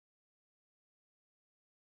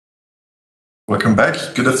Welcome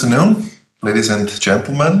back. Good afternoon, ladies and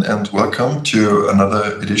gentlemen, and welcome to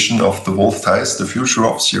another edition of the Theiss, the Future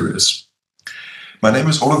of series. My name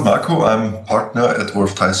is Roland Marko. I'm partner at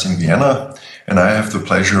Theiss in Vienna, and I have the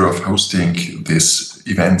pleasure of hosting this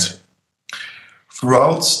event.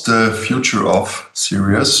 Throughout the Future of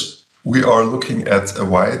series, we are looking at a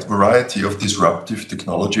wide variety of disruptive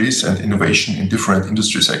technologies and innovation in different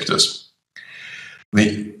industry sectors.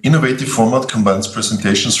 The innovative format combines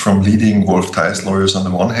presentations from leading Theiss lawyers on the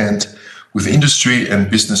one hand, with industry and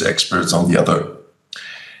business experts on the other.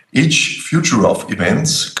 Each Future of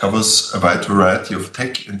events covers a wide variety of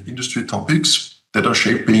tech and industry topics that are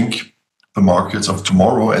shaping the markets of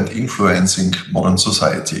tomorrow and influencing modern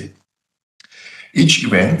society. Each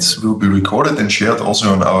event will be recorded and shared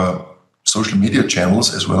also on our social media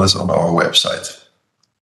channels as well as on our website.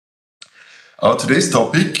 Our today's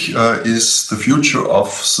topic is the future of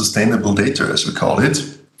sustainable data, as we call it.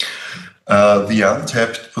 The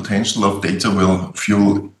untapped potential of data will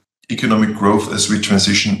fuel economic growth as we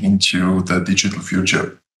transition into the digital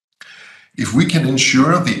future. If we can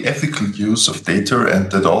ensure the ethical use of data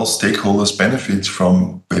and that all stakeholders benefit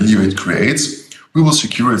from value it creates, we will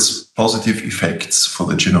secure its positive effects for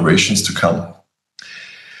the generations to come.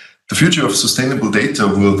 The future of sustainable data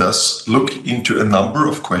will thus look into a number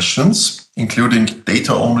of questions, including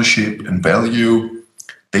data ownership and value,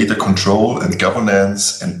 data control and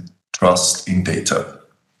governance, and trust in data.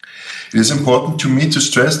 It is important to me to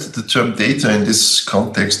stress that the term data in this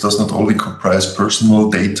context does not only comprise personal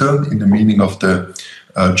data in the meaning of the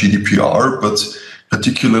GDPR, but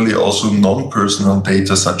particularly also non-personal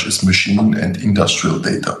data such as machine and industrial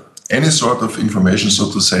data. Any sort of information, so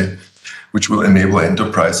to say, which will enable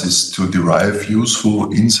enterprises to derive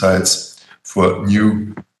useful insights for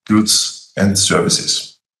new goods and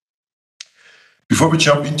services. Before we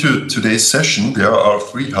jump into today's session, there are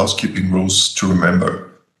 3 housekeeping rules to remember.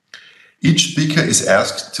 Each speaker is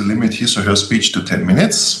asked to limit his or her speech to 10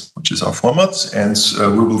 minutes, which is our format, and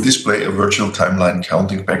we will display a virtual timeline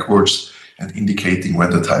counting backwards and indicating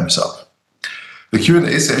when the time is up. The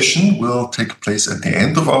Q&A session will take place at the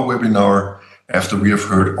end of our webinar after we have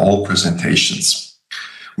heard all presentations.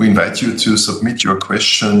 We invite you to submit your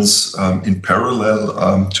questions in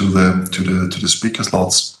parallel to the speaker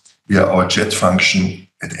slots via our chat function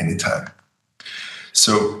at any time.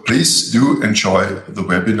 So please do enjoy the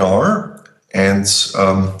webinar. And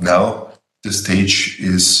now the stage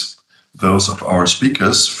is those of our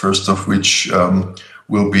speakers, first of which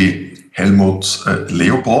will be Helmut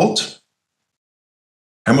Leopold.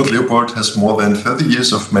 Helmut Leopold has more than 30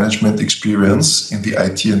 years of management experience in the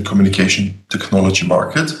IT and communication technology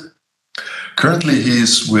market. Currently, he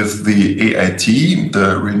is with the AIT,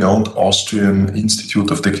 the renowned Austrian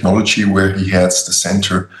Institute of Technology, where he heads the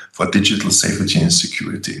Center for Digital Safety and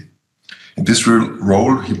Security. In this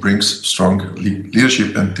role, he brings strong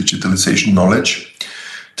leadership and digitalization knowledge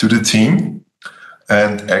to the team.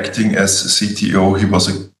 And acting as CTO, he was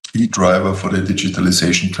a key driver for the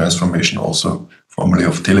digitalization transformation also formerly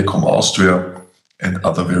of Telekom Austria and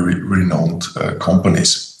other very renowned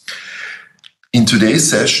companies. In today's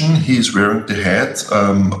session, he is wearing the hat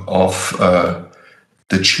of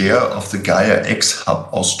the chair of the Gaia X Hub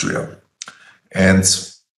Austria. And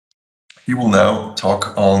he will now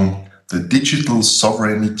talk on the digital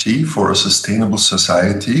sovereignty for a sustainable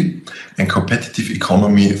society and competitive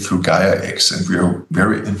economy through Gaia X. And we are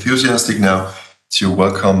very enthusiastic now to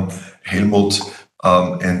welcome Helmut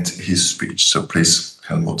and his speech. So please,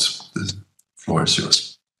 Helmut, the floor is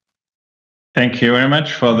yours. Thank you very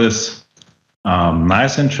much for this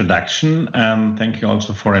nice introduction, and thank you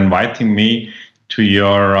also for inviting me to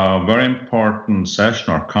your very important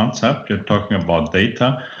session or concept. You're talking about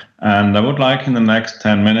data, and I would like in the next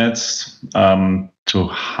 10 minutes to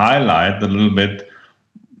highlight a little bit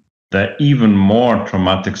the even more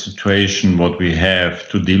traumatic situation what we have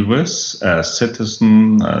to deal with as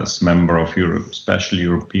citizen, as member of Europe, especially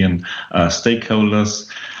European stakeholders,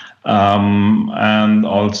 and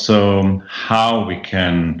also how we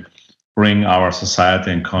can bring our society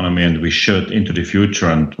and economy, and we should, into the future.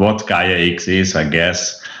 And what Gaia X is, I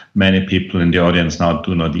guess many people in the audience now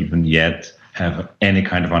do not even yet have any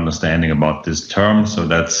kind of understanding about this term. So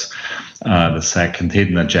that's the second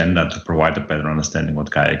hidden agenda, to provide a better understanding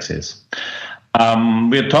what Gaia X is.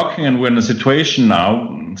 We're talking, and we're in a situation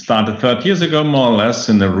now, started 30 years ago, more or less,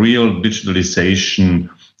 in a real digitalization,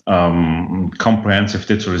 comprehensive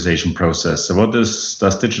digitalization process. So what does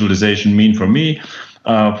digitalization mean for me?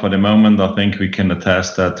 For the moment, I think we can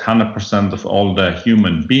attest that 100% of all the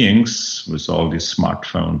human beings, with all these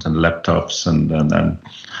smartphones and laptops and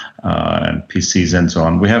PCs and so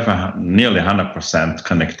on, we have nearly 100%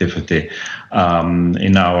 connectivity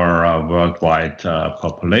in our worldwide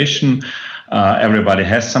population. Everybody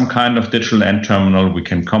has some kind of digital end terminal. We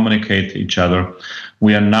can communicate to each other.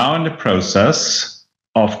 We are now in the process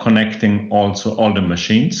of connecting also all the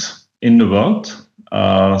machines in the world.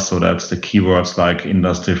 So that's the keywords like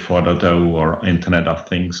Industry 4.0 or Internet of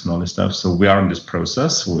Things and all this stuff. So we are in this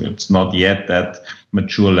process. It's not yet that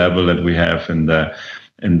mature level that we have in the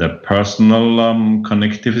personal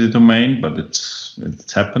connectivity domain, but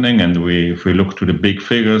it's happening. And if we look to the big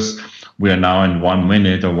figures, we are now in 1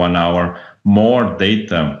 minute or 1 hour more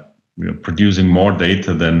data. We are producing more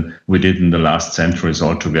data than we did in the last centuries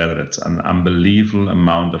altogether. It's an unbelievable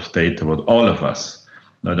amount of data with all of us.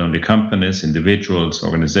 Not only companies, individuals,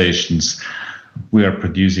 organizations, we are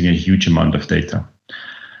producing a huge amount of data.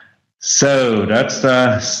 So that's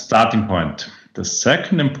the starting point. The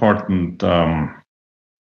second important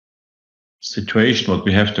situation, what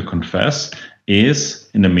we have to confess, is,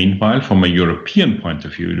 in the meanwhile, from a European point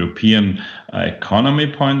of view, European economy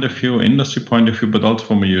point of view, industry point of view, but also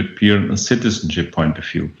from a European citizenship point of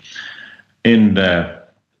view. In the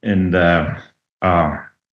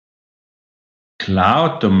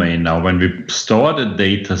cloud domain now, when we store the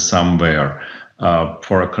data somewhere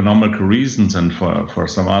for economic reasons and for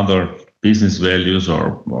some other business values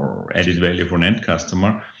or added value for an end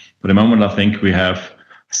customer, for the moment I think we have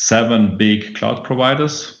 7 big cloud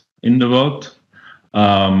providers in the world,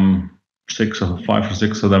 5 or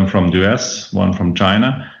 6 of them from the US, 1 from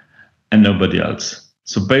China, and nobody else.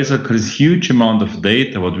 So basically, this huge amount of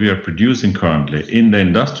data, what we are producing currently in the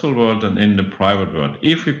industrial world and in the private world,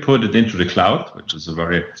 if we put it into the cloud, which is a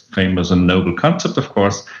very famous and noble concept, of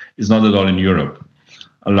course, is not at all in Europe.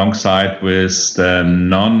 Alongside with the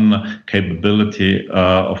non-capability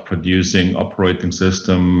of producing operating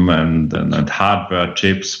system and hardware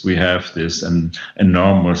chips, we have this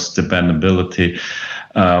enormous dependability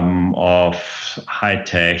of high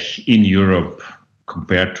tech in Europe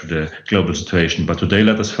compared to the global situation. But today,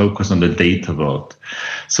 let us focus on the data world.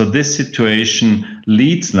 So this situation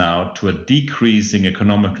leads now to a decreasing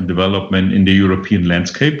economic development in the European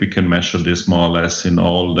landscape. We can measure this more or less in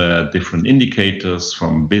all the different indicators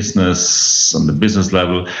from business, on the business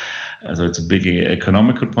level. So it's a big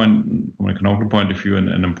economical point, from an economical point of view,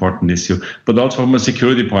 an important issue, but also from a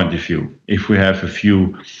security point of view. If we have a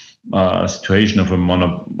few situation of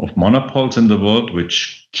monopoles in the world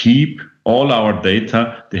which keep all our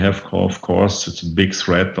data, they have, of course, it's a big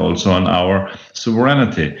threat also on our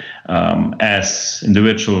sovereignty as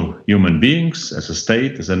individual human beings, as a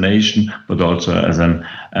state, as a nation, but also as an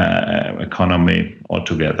economy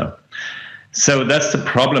altogether. So that's the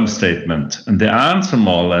problem statement. And the answer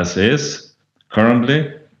more or less is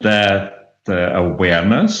currently that the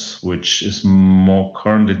awareness, which is more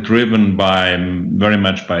currently driven by very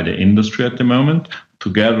much by the industry at the moment,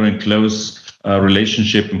 together in close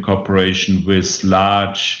relationship and cooperation with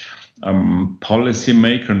large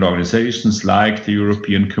policymakers and organizations like the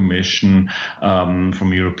European Commission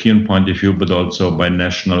from a European point of view, but also by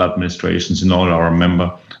national administrations in all our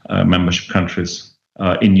membership countries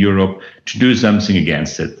in Europe to do something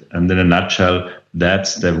against it. And in a nutshell,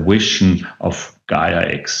 that's the vision of Gaia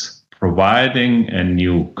X. Providing a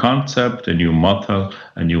new concept, a new model,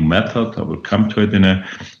 a new method, I will come to it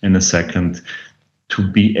in a second,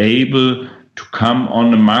 to be able to come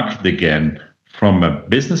on the market again from a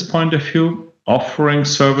business point of view, offering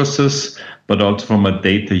services, but also from a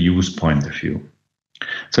data use point of view.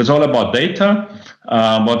 So it's all about data.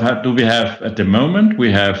 What do we have at the moment?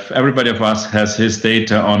 We have, everybody of us has his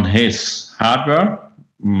data on his hardware,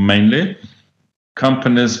 mainly.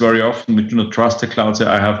 Companies very often, we do not trust the cloud, say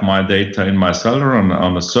I have my data in my cellular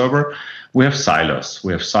on a server. We have silos.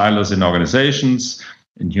 We have silos in organizations,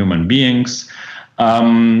 in human beings.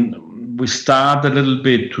 We start a little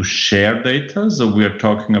bit to share data. So we are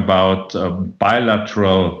talking about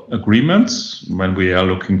bilateral agreements. When we are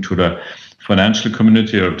looking to the financial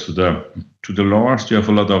community or to the lawyers, you have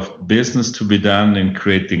a lot of business to be done in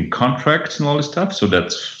creating contracts and all this stuff. So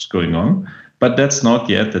that's going on. But that's not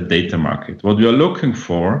yet the data market. What we are looking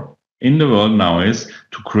for in the world now is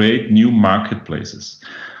to create new marketplaces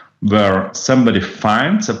where somebody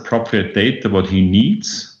finds appropriate data, what he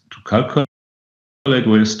needs to calculate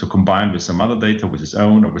with, to combine with some other data, with his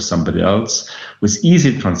own or with somebody else, with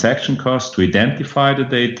easy transaction costs to identify the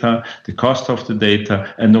data, the cost of the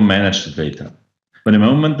data, and to manage the data. But at the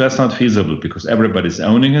moment, that's not feasible because everybody's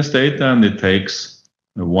owning his data and it takes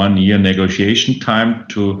a 1 year negotiation time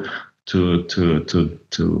to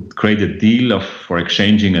to create a deal for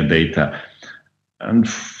exchanging a data. And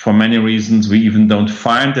for many reasons, we even don't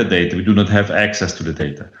find the data. We do not have access to the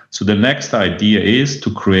data. So the next idea is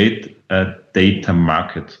to create a data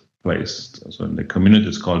marketplace. So in the community,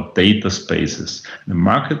 it's called data spaces. A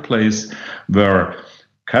marketplace where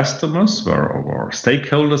customers or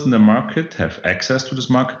stakeholders in the market have access to this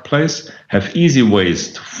marketplace, have easy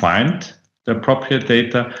ways to find the appropriate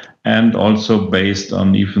data, and also based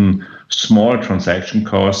on even small transaction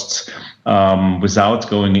costs, without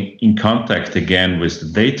going in contact again with the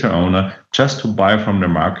data owner, just to buy from the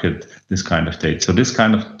market this kind of data. So this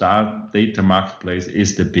kind of data marketplace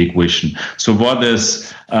is the big vision. So what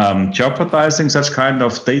is jeopardizing such kind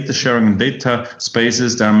of data sharing and data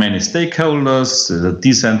spaces? There are many stakeholders, a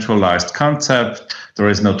decentralized concept. There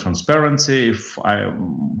is no transparency.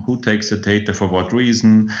 Who takes the data for what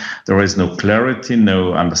reason? There is no clarity,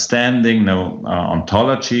 no understanding, no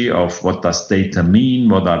ontology of what does data mean,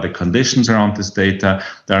 what are the conditions around this data.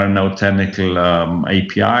 There are no technical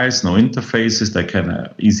APIs, no interfaces that can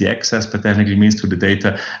easy access by technical means to the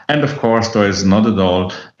data. And of course, there is not at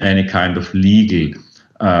all any kind of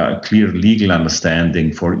clear legal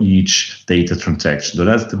understanding for each data transaction. So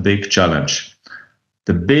that's the big challenge.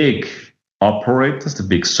 The big operators, the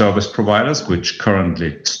big service providers, which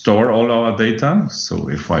currently store all our data. So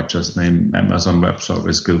if I just name Amazon Web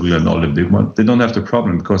Service, Google, and all the big ones, they don't have the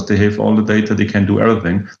problem because they have all the data. They can do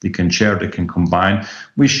everything. They can share, they can combine.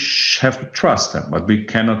 We have to trust them, but we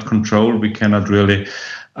cannot control. We cannot really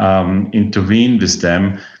intervene with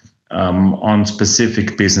them on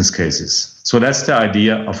specific business cases. So that's the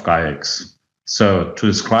idea of GaiaX. So to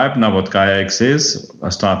describe now what GaiaX is, I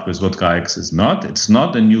start with what GaiaX is not. It's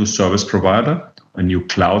not a new service provider, a new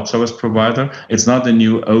cloud service provider. It's not a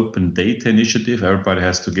new open data initiative. Everybody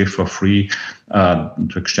has to give for free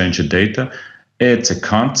to exchange the data. It's a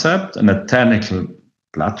concept and a technical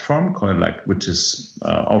platform, which is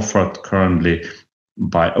offered currently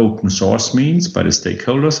by open source means by the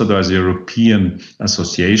stakeholders. So there's a European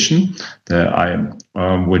association,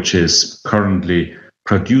 which is currently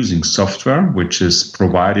producing software which is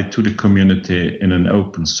provided to the community in an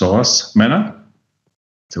open source manner,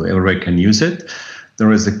 so everybody can use it.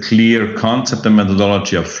 There is a clear concept and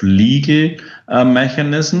methodology of legal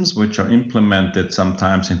mechanisms which are implemented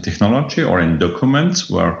sometimes in technology or in documents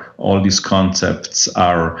where all these concepts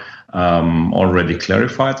are already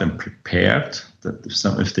clarified and prepared, that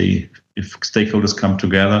if stakeholders come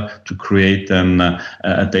together to create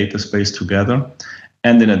a data space together.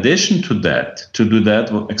 And in addition to that, to do that,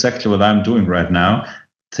 exactly what I'm doing right now,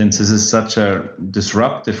 since this is such a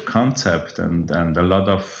disruptive concept and a lot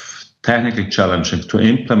of technical challenges to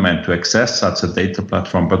implement, to access such a data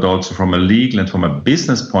platform, but also from a legal and from a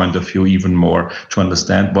business point of view, even more to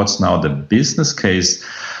understand what's now the business case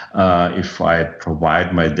if I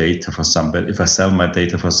provide my data for somebody, if I sell my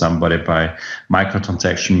data for somebody by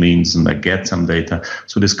microtransaction means and I get some data.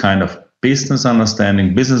 So this kind of business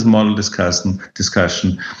understanding, business model discussion,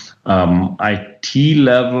 IT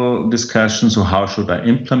level discussion. So how should I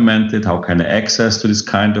implement it? How can I access to this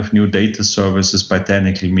kind of new data services by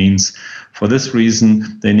technical means? For this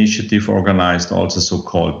reason, the initiative organized also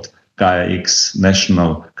so-called GaiaX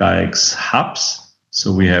National GaiaX Hubs.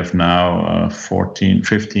 So we have now 15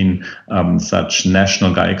 such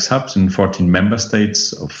national GaiaX Hubs in 14 member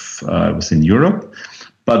states within Europe,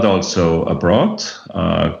 but also abroad,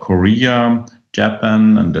 Korea,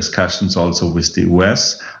 Japan, and discussions also with the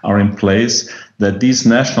US are in place, that these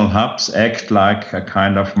national hubs act like a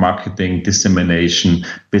kind of marketing dissemination,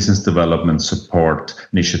 business development support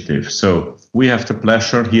initiative. So we have the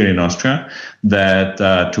pleasure here in Austria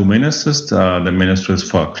that two ministers, the ministers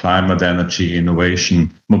for climate, energy,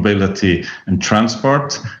 innovation, mobility, and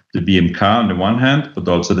transport, the BMK on the one hand, but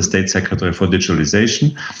also the State Secretary for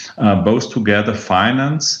Digitalization, both together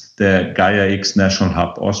finance the GaiaX National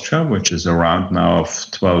Hub Austria, which is around now of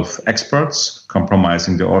 12 experts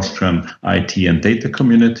comprising the Austrian IT and data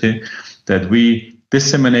community, that we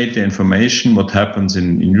disseminate the information, what happens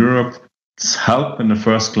in Europe, help in the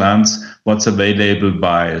first glance, what's available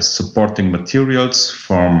by supporting materials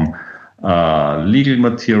from legal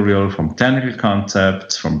material, from technical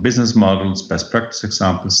concepts, from business models, best practice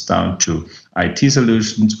examples, down to IT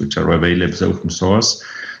solutions, which are available as open source,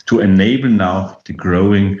 to enable now the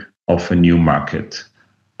growing of a new market.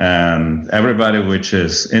 And everybody which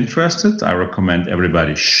is interested, I recommend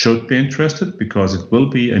everybody should be interested, because it will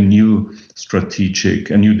be a new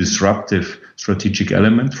disruptive strategic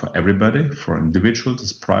element for everybody, for individuals,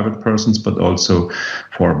 as private persons, but also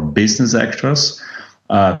for business actors.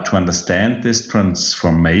 to understand this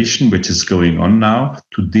transformation which is going on now,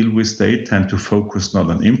 to deal with data and to focus not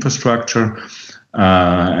on infrastructure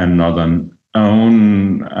and not on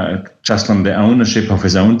just on the ownership of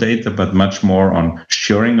his own data, but much more on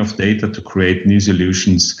sharing of data to create new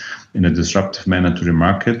solutions in a disruptive manner to the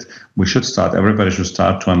market. Everybody should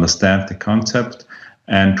start to understand the concept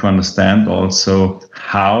and to understand also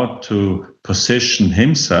how to position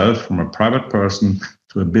himself from a private person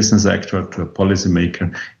to a business actor to a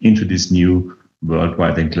policymaker into this new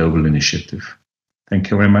worldwide and global initiative. Thank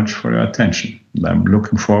you very much for your attention. I'm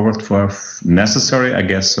looking forward for necessary, I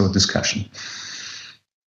guess, discussion.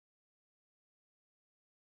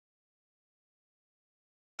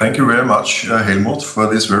 Thank you very much, Helmut, for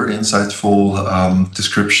this very insightful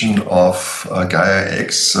description of Gaia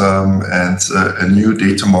X and a new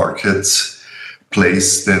data market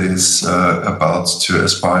place that is about to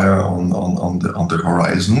aspire on the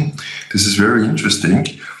horizon. This is very interesting.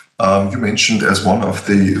 You mentioned as one of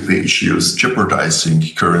the issues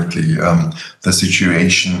jeopardizing currently the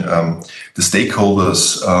situation, the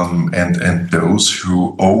stakeholders and those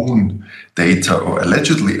who own data or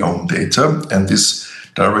allegedly own data. And this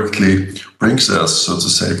directly brings us, so to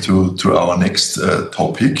say, to our next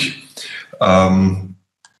topic.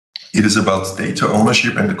 It is about data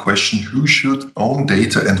ownership and the question who should own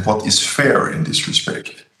data and what is fair in this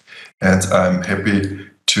respect. And I'm happy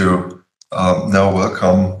to now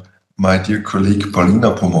welcome my dear colleague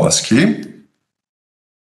Paulina Pomorski.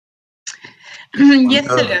 Yes,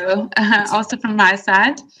 hello. Also from my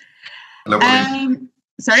side. Hello, Paulina.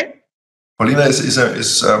 Sorry? Paulina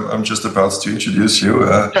is I'm just about to introduce you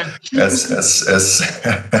as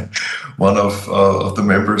one of the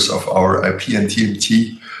members of our IP and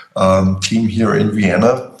TMT team here in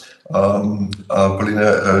Vienna.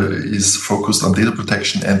 Paulina is focused on data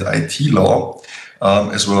protection and IT law,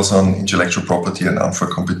 as well as on intellectual property and unfair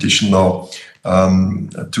competition law.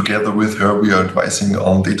 Together with her, we are advising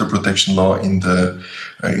on data protection law in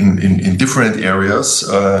different areas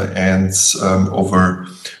and over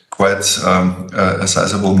quite a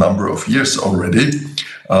sizable number of years already.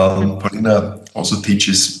 Paulina also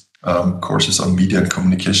teaches courses on media and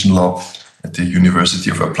communication law at the University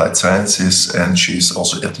of Applied Sciences, and she's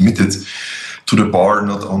also admitted to the bar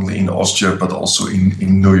not only in Austria but also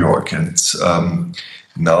in New York. And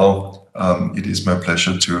now it is my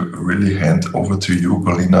pleasure to really hand over to you,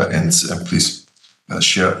 Paulina, and please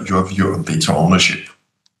share your view on data ownership.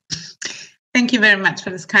 Thank you very much for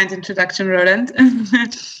this kind introduction, Roland.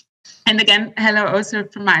 And again, hello also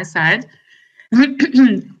from my side.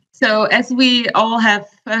 So as we all have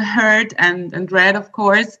heard and read, of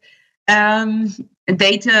course,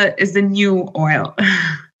 data is the new oil.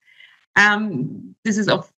 This is,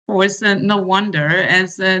 of course, no wonder,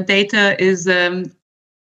 as data is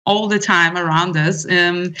all the time around us.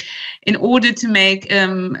 In order to make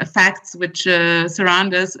facts which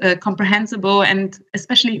surround us comprehensible and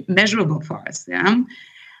especially measurable for us. Yeah?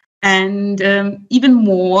 And even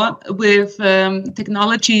more with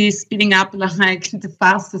technology speeding up like the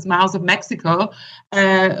fastest mouse of Mexico,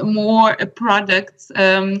 more products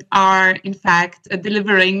are in fact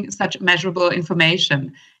delivering such measurable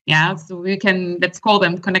information. Yeah, so let's call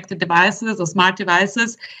them connected devices or smart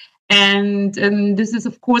devices. And this is,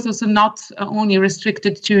 of course, also not only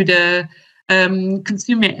restricted to the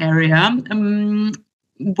consumer area,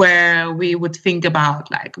 where we would think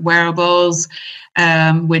about like wearables,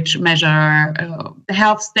 which measure the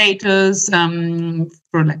health status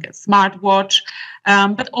for like a smartwatch,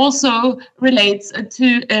 but also relates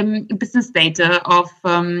to business data of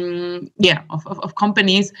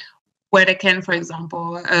companies, where they can, for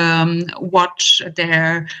example, watch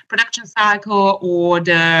their production cycle or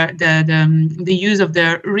the use of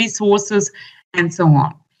their resources and so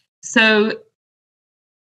on. So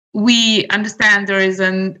we understand there is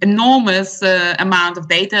an enormous amount of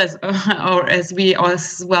data, or as we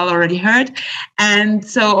as well already heard. And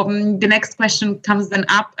so the next question comes then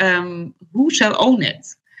up, who shall own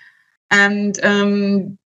it? And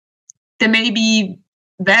there may be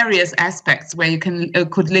various aspects where you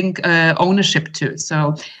could link ownership to.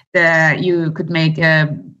 So you could make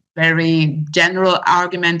a very general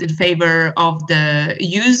argument in favor of the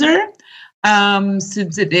user,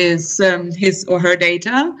 since it is his or her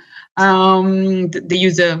data. The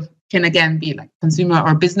user can again be like consumer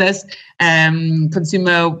or business.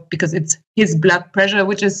 Consumer because it's his blood pressure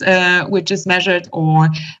which is measured, or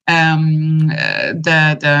the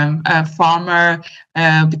farmer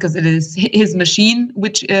because it is his machine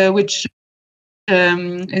which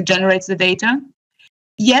generates the data.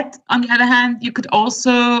 Yet, on the other hand, you could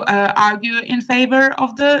also argue in favor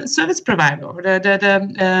of the service provider or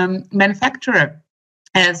the manufacturer,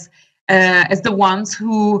 as the ones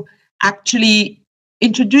who actually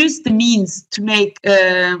introduced the means to make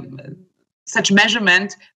such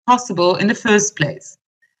measurement possible in the first place.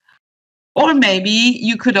 Or maybe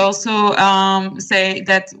you could also say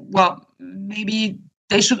that, well, maybe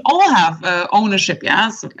they should all have ownership, yeah.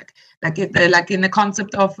 So like in the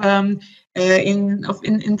concept of in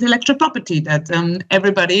intellectual property, that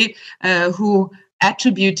everybody who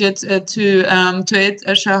attributed to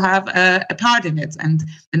it shall have a part in it. And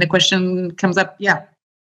then the question comes up, yeah,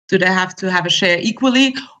 do they have to have a share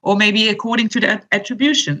equally, or maybe according to the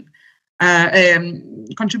attribution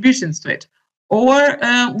contributions to it? Or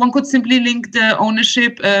one could simply link the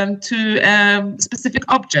ownership to a specific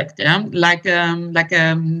object, yeah? like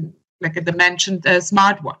the mentioned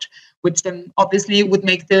smartwatch, which then obviously would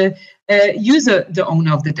make the user the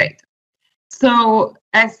owner of the data. So,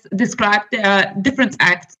 as described, there are different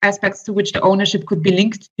aspects to which the ownership could be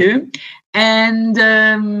linked to. And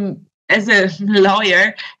as a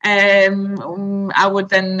lawyer, I would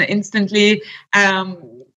then instantly,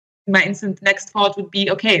 my instant next thought would be,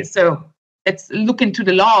 okay, so let's look into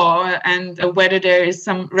the law and whether there is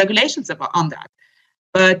some regulations on that.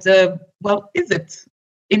 But, well, is it?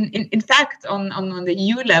 In fact, on the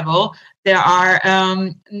EU level, there are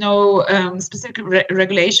no specific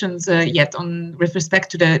regulations yet with respect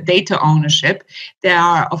to the data ownership. There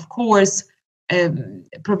are, of course,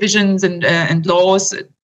 provisions and laws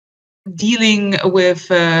dealing with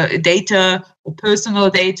data or personal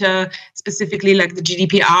data, specifically like the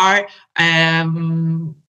GDPR,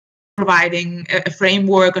 providing a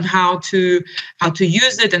framework on how to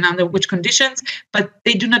use it and under which conditions, but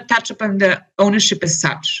they do not touch upon the ownership as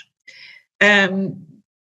such.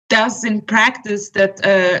 Thus, in practice, that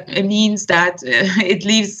it means that it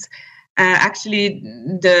leaves actually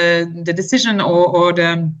the decision or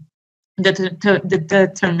the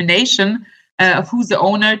determination of who's the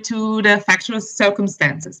owner to the factual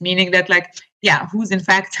circumstances, meaning that, like, yeah, who's in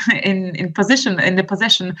fact in the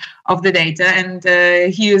possession of the data, and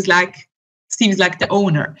he is seems like the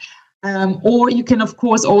owner. Or you can, of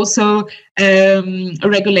course, also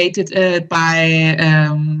regulate it by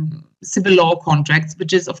civil law contracts,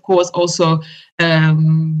 which is, of course, also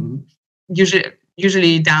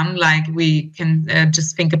usually done. Like we can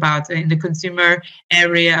just think about in the consumer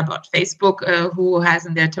area about Facebook, who has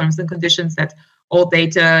in their terms and conditions that all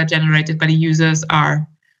data generated by the users are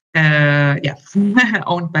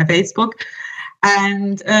owned by Facebook.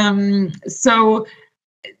 And so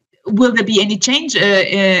will there be any change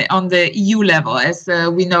on the EU level? As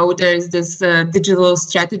we know, there is this digital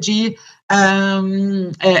strategy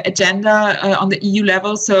agenda on the EU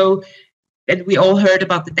level. So, and we all heard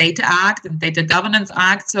about the Data Act and Data Governance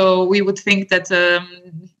Act. So we would think that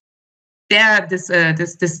this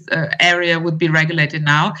area would be regulated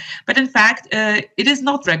now. But in fact, it is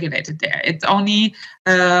not regulated there. It only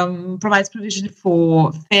provides provision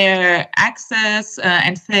for fair access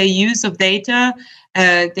and fair use of data,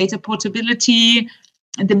 data portability,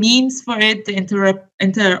 and the means for it, the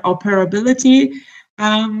interoperability.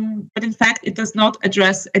 But in fact, it does not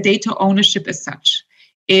address a data ownership as such.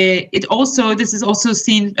 This is also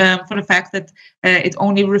seen for the fact that it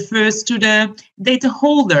only refers to the data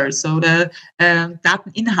holder, so the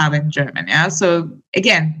Dateninhaber in German. Yeah. So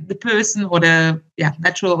again, the person or the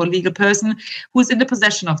natural or legal person who is in the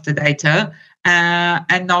possession of the data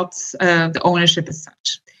and not the ownership as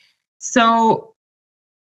such. So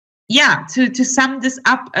to sum this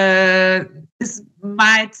up, this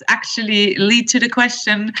might actually lead to the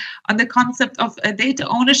question on the concept of data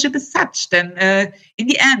ownership as such. Then, in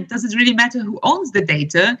the end, does it really matter who owns the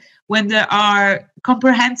data when there are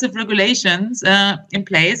comprehensive regulations in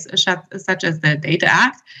place, such as the Data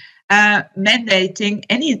Act, mandating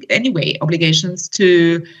anyway obligations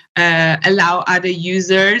to allow other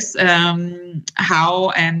users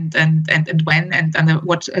how and when and under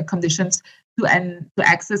what conditions to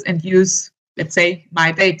access and use, let's say,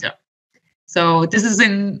 my data. So this is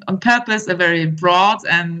on purpose a very broad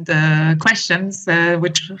and questions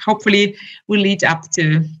which hopefully will lead up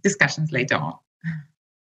to discussions later on.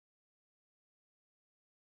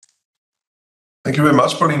 Thank you very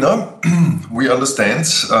much, Paulina. We understand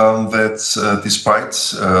that despite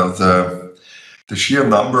the sheer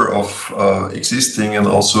number of existing and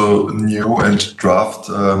also new and draft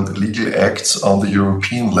legal acts on the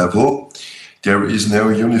European level, there is no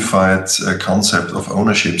unified concept of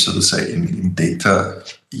ownership, so to say, in data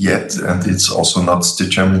yet, and it's also not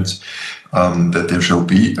determined that there shall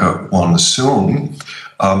be one soon.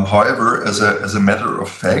 However, as a matter of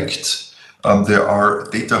fact, there are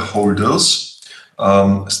data holders,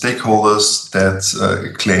 stakeholders that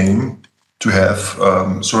claim to have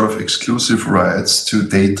sort of exclusive rights to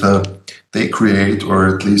data they create, or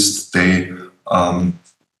at least they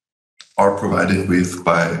are provided with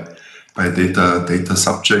by data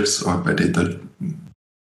subjects, or by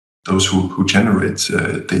those who generate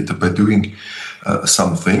data by doing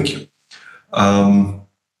something.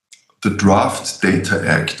 The Draft Data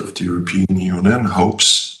Act of the European Union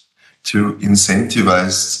hopes to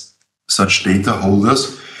incentivize such data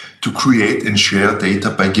holders to create and share data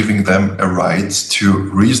by giving them a right to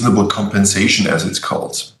reasonable compensation, as it's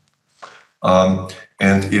called. And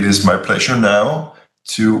it is my pleasure now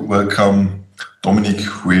to welcome Dominik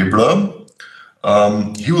Huebler.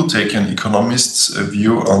 He will take an economist's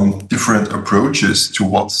view on different approaches to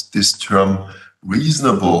what this term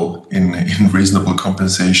reasonable in reasonable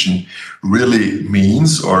compensation really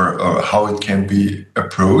means, or how it can be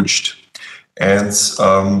approached. And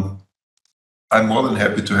I'm more than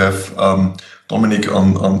happy to have Dominik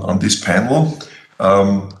on this panel.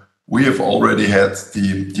 We have already had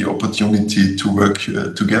the opportunity to work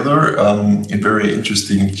together in very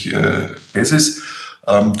interesting cases.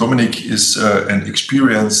 Dominik is an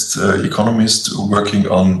experienced economist working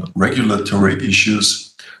on regulatory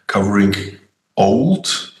issues covering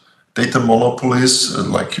old data monopolies,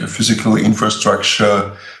 like physical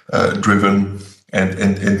infrastructure driven,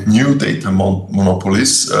 and new data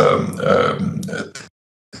monopolies,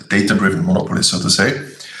 data-driven monopolies, so to say.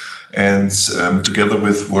 And together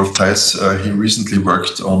with Wolf Theiss, he recently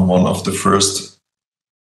worked on one of the first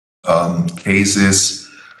cases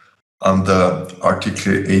under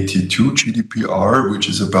Article 82 GDPR, which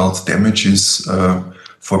is about damages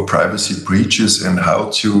for privacy breaches and how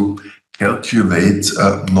to calculate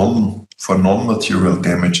for non-material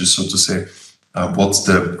damages, so to say,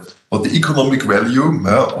 what the economic value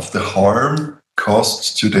of the harm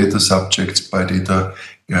caused to data subjects by data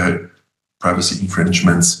privacy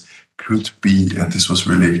infringements could be. And this was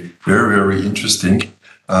really very, very interesting.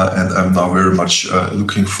 And I'm now very much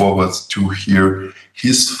looking forward to hear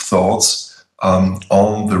his thoughts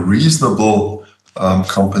on the reasonable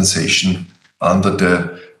compensation under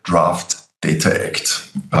the Draft Data Act.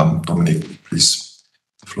 Dominik, please,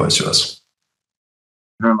 the floor is yours.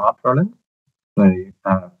 Very much, Roland. So,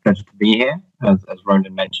 pleasure to be here. As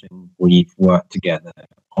Roland mentioned, we've worked together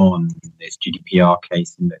on this GDPR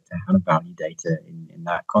case and looked at how to value data in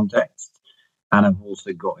that context. And I've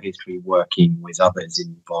also got history working with others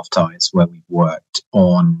in Theiss, where we've worked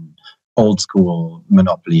on old school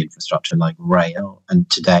monopoly infrastructure like rail. And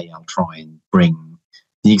today I'll try and bring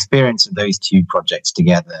the experience of those two projects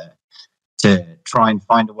together to try and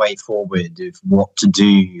find a way forward of what to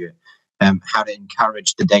do, how to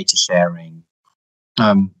encourage the data sharing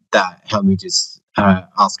that Helmut is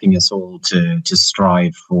asking us all to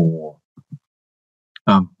strive for,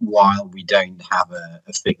 while we don't have a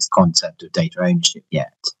fixed concept of data ownership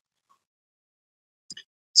yet.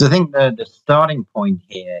 So I think the starting point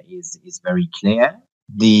here is very clear.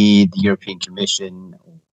 The European Commission,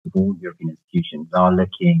 or all European institutions, are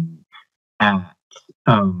looking at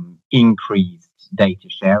increased data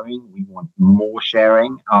sharing. We want more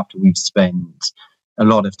sharing after we've spent a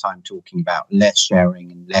lot of time talking about less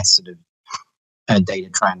sharing and less sort of data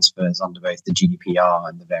transfers under both the GDPR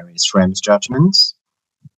and the various Schrems judgments.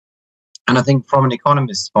 And I think from an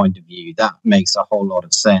economist's point of view, that makes a whole lot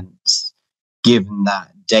of sense, given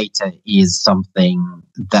that data is something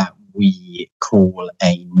that we call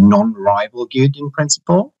a non-rival good in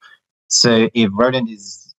principle. So if Roland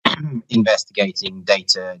is investigating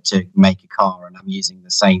data to make a car and I'm using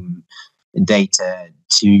the same data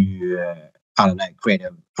to, create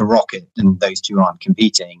a rocket, and those two aren't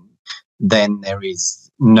competing, then there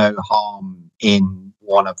is no harm in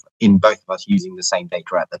both of us using the same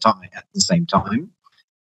data at the same time.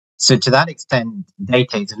 So to that extent,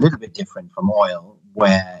 data is a little bit different from oil,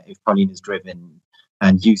 where if Paulina is driven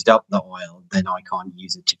and used up the oil, then I can't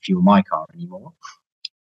use it to fuel my car anymore.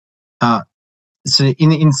 So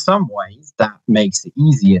in some ways, that makes it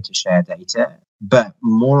easier to share data, but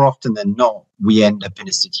more often than not, we end up in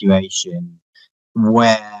a situation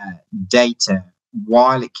where data,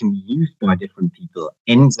 while it can be used by different people,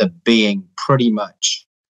 ends up being pretty much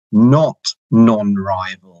not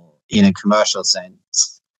non-rival in a commercial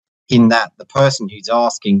sense, in that the person who's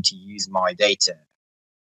asking to use my data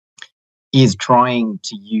is trying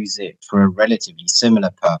to use it for a relatively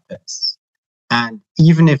similar purpose. And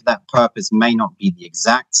even if that purpose may not be the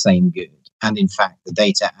exact same good, and in fact the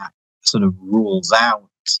Data Act sort of rules out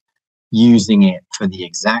using it for the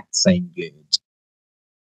exact same good,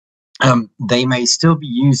 they may still be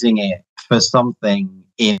using it for something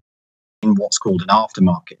in what's called an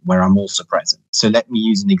aftermarket, where I'm also present. So let me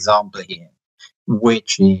use an example here.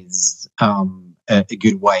 which is a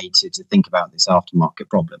good way to think about this aftermarket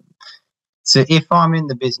problem. So if I'm in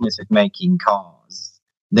the business of making cars,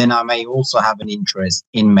 then I may also have an interest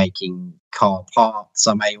in making car parts.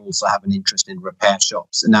 I may also have an interest in repair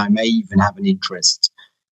shops, and I may even have an interest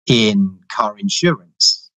in car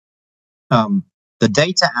insurance. The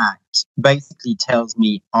Data Act basically tells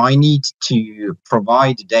me I need to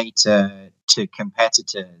provide data to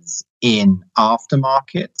competitors in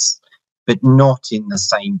aftermarkets, but not in the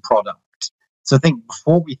same product. So I think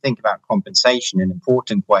before we think about compensation, an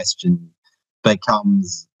important question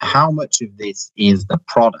becomes, how much of this is the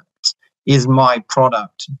product? Is my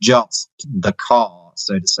product just the car,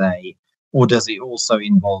 so to say, or does it also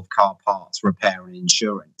involve car parts, repair, and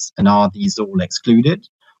insurance? And are these all excluded?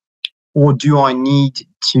 Or do I need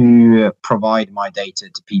to provide my data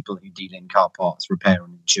to people who deal in car parts, repair,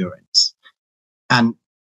 and insurance? And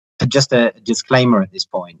just a disclaimer at this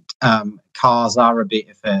point, cars are a bit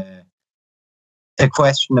of a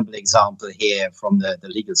questionable example here from the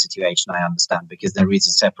legal situation, I understand, because there is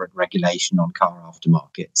a separate regulation on car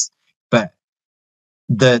aftermarkets. But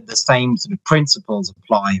the same sort of principles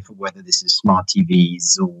apply for whether this is smart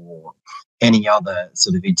TVs or any other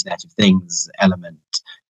sort of Internet of Things element.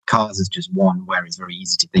 Cars is just one where it's very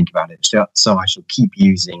easy to think about it. So I shall keep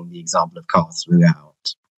using the example of cars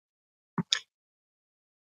throughout.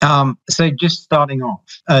 So just starting off,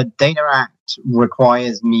 Data Act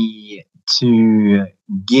requires me to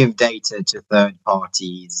give data to third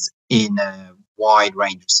parties in a wide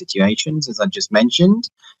range of situations, as I just mentioned,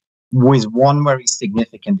 with one very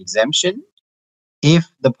significant exemption. If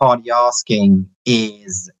the party asking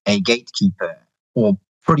is a gatekeeper or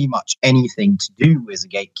pretty much anything to do with a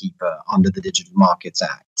gatekeeper under the Digital Markets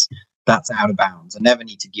Act, that's out of bounds. I never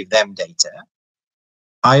need to give them data.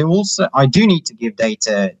 I do need to give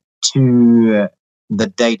data to the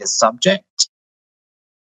data subject,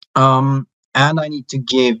 and I need to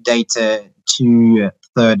give data to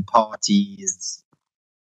third parties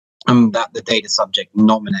that the data subject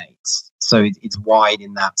nominates. So it's wide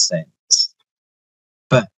in that sense.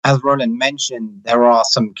 But as Roland mentioned, there are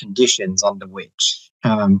some conditions under which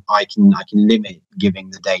I can limit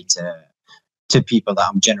giving the data to people that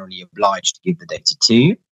I'm generally obliged to give the data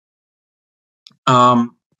to.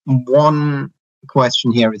 One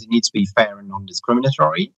question here is it needs to be fair and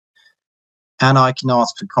non-discriminatory, and I can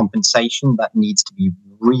ask for compensation that needs to be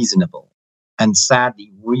reasonable. And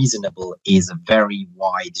sadly, reasonable is a very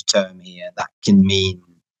wide term here that can mean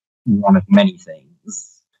one of many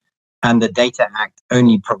things. And the Data Act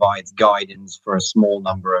only provides guidance for a small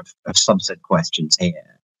number of subset questions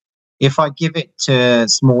here. If I give it to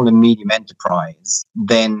small and medium enterprise,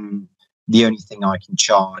 then the only thing I can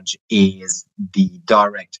charge is the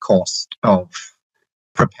direct cost of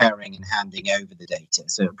preparing and handing over the data.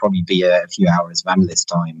 So it'll probably be a few hours of analyst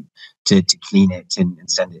time to clean it and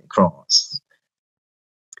send it across.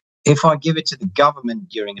 If I give it to the government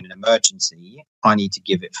during an emergency, I need to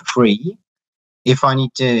give it for free. If I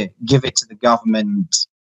need to give it to the government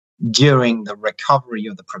during the recovery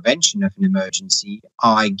or the prevention of an emergency,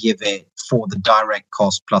 I give it for the direct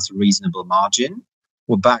cost plus a reasonable margin.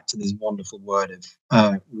 We're back to this wonderful word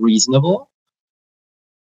of reasonable.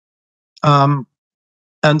 And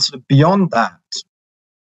sort of beyond that,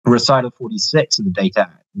 recital 46 of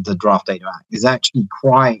the Draft Data Act is actually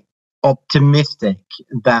quite optimistic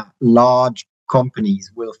that large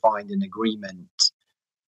companies will find an agreement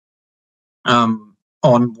on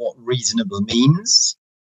what reasonable means,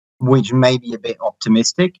 which may be a bit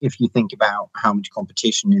optimistic if you think about how much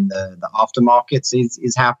competition in the aftermarkets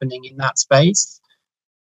is happening in that space.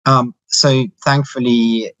 So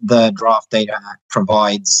thankfully, the Draft Data Act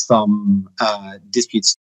provides some dispute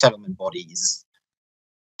settlement bodies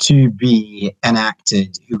to be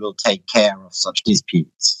enacted who will take care of such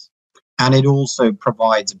disputes. And it also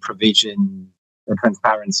provides a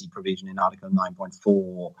transparency provision in Article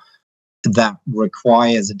 9.4 that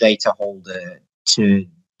requires a data holder to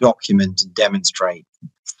document and demonstrate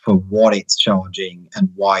for what it's charging and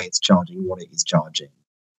why it's charging what it is charging.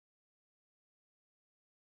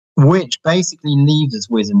 Which basically leaves us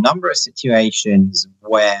with a number of situations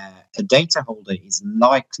where a data holder is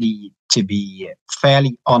likely to be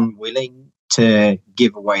fairly unwilling to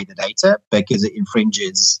give away the data because it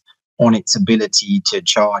infringes on its ability to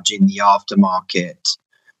charge in the aftermarket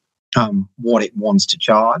what it wants to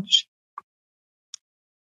charge.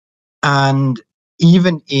 And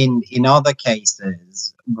even in other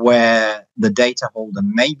cases where the data holder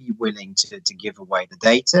may be willing to give away the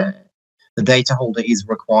data holder is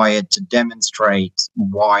required to demonstrate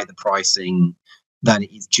why the pricing that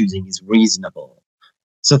it is choosing is reasonable.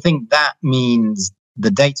 So I think that means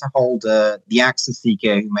the data holder, the access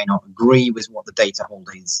seeker who may not agree with what the data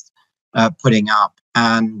holder is putting up,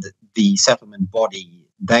 and the settlement body,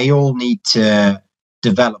 they all need to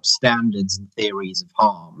develop standards and theories of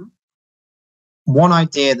harm. One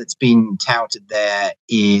idea that's been touted there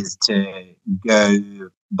is to go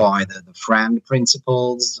by the FRAND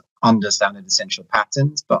principles under standard essential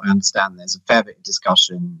patterns, but I understand there's a fair bit of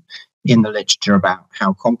discussion in the literature about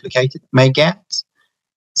how complicated it may get.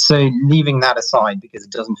 So leaving that aside, because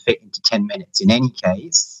it doesn't fit into 10 minutes in any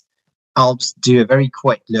case, I'll just do a very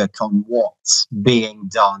quick look on what's being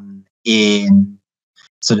done in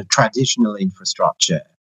sort of traditional infrastructure,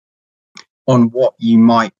 on what you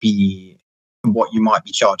might be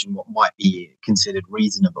charging, what might be considered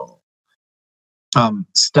reasonable.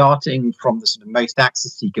 Starting from the sort of most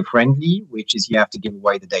access seeker friendly, which is you have to give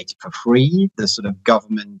away the data for free, the sort of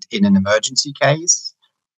government in an emergency case,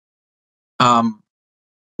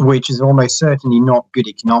 which is almost certainly not good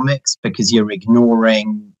economics because you're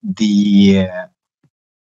ignoring the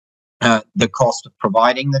cost of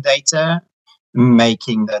providing the data,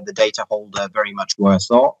 making the data holder very much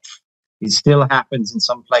worse off. It still happens in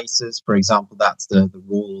some places. For example, that's the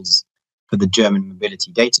rules for the German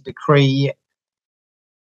mobility data decree.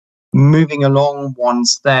 Moving along one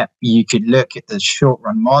step, you could look at the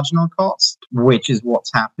short-run marginal cost, which is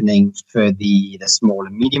what's happening for the small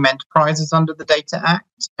and medium enterprises under the Data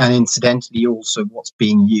Act, and incidentally also what's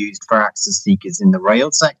being used for access seekers in the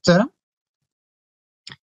rail sector.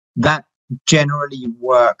 That generally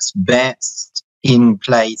works best in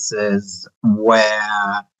places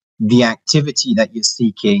where the activity that you're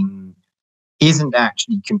seeking isn't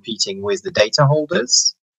actually competing with the data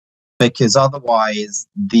holders, because otherwise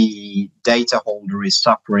the data holder is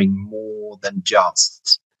suffering more than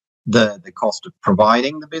just the cost of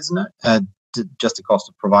providing the business, just the cost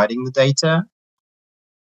of providing the data.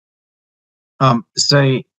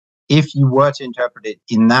 So if you were to interpret it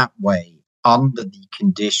in that way, under the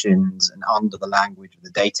conditions and under the language of the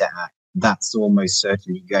Data Act, that's almost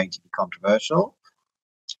certainly going to be controversial,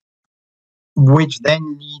 which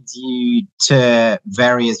then leads you to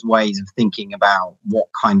various ways of thinking about what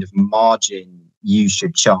kind of margin you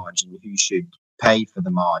should charge and who should pay for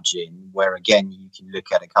the margin, where again you can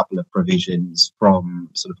look at a couple of provisions from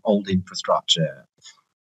sort of old infrastructure.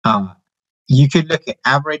 You could look at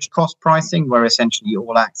average cost pricing, where essentially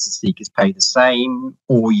all access seekers pay the same,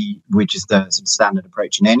 which is the sort of standard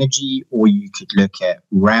approach in energy, or you could look at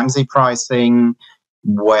Ramsey pricing,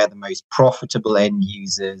 where the most profitable end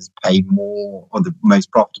users pay more, or the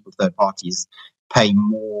most profitable third parties pay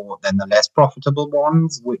more than the less profitable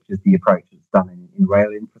ones, which is the approach that's done in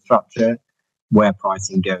rail infrastructure, where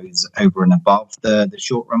pricing goes over and above the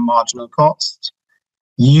short-run marginal cost.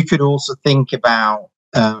 You could also think about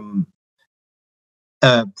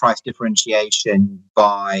price differentiation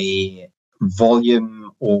by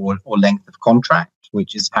volume or length of contract,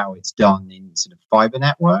 which is how it's done in sort of fiber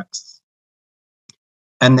networks.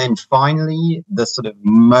 And then finally, the sort of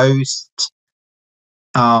most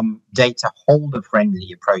data holder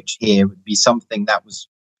friendly approach here would be something that was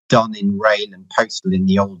done in rail and postal in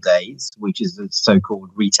the old days, which is the so-called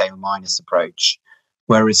retail minus approach,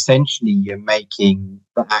 where essentially you're making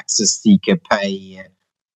the access seeker pay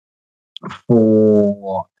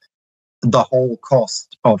for the whole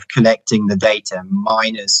cost of collecting the data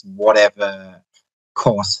minus whatever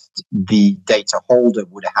cost the data holder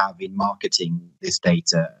would have in marketing this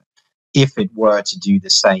data if it were to do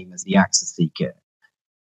the same as the access seeker.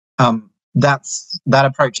 That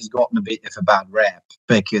approach has gotten a bit of a bad rep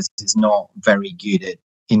because it's not very good at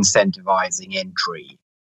incentivizing entry.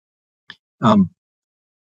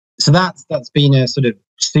 So that's been a sort of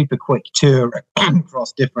super quick tour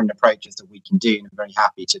across different approaches that we can do, and I'm very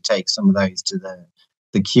happy to take some of those to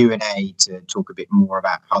the Q&A to talk a bit more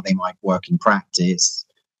about how they might work in practice,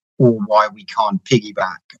 or why we can't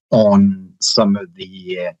piggyback on some of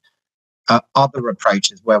the other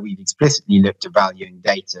approaches where we've explicitly looked at valuing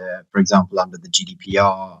data, for example, under the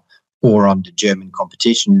GDPR or under German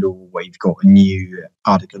competition law, where you've got a new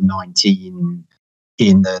Article 19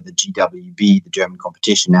 in the GWB, the German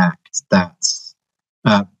Competition Act, that's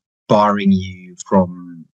barring you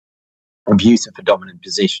from abuse of a dominant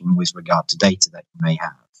position with regard to data that you may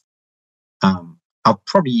have. I've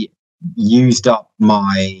probably used up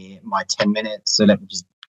my 10 minutes, so let me just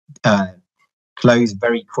close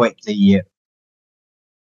very quickly.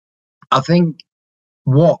 I think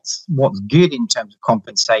what's good in terms of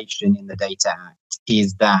compensation in the Data Act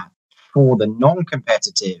is that for the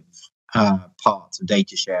non-competitive parts of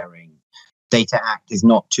data sharing, Data Act is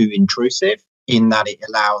not too intrusive in that it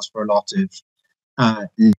allows for a lot of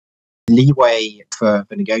leeway for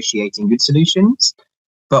negotiating good solutions.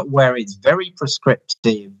 But where it's very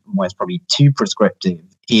prescriptive, where it's probably too prescriptive,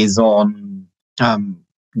 is on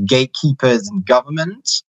gatekeepers and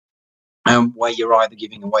government, where you're either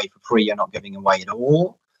giving away for free or not giving away at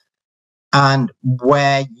all. And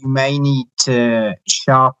where you may need to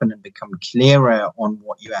sharpen and become clearer on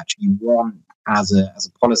what you actually want as a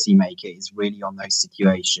policymaker is really on those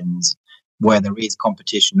situations where there is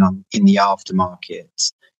competition in the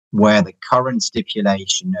aftermarket, where the current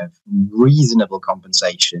stipulation of reasonable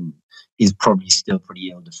compensation is probably still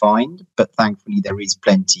pretty ill-defined, but thankfully there is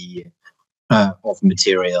plenty of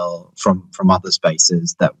material from other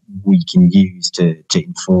spaces that we can use to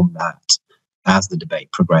inform that as the debate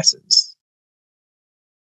progresses.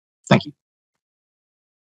 Thank you.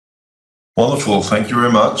 Wonderful. Thank you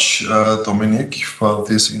very much, Dominik, for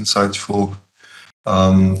this insightful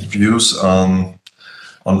views on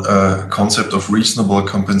a concept of reasonable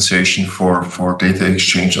compensation for data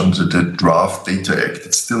exchange under the Draft Data Act.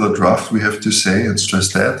 It's still a draft, we have to say and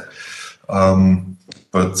stress that,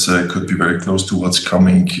 but could be very close to what's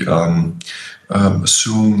coming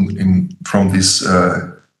soon from this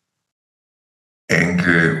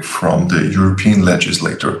angle from the European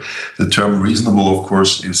legislator. The term reasonable, of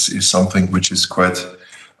course, is something which is quite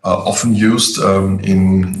often used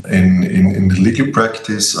in the legal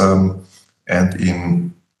practice and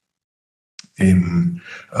in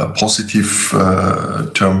positive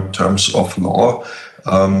terms of law.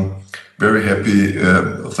 Very happy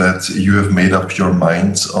that you have made up your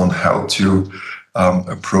minds on how to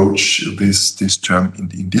approach this term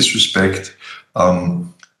in this respect.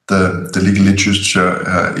 The legal literature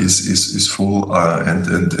is full,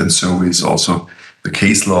 and so is also the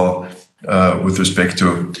case law with respect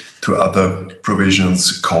to other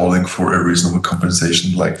provisions calling for a reasonable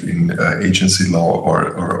compensation, like in agency law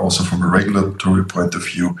or also from a regulatory point of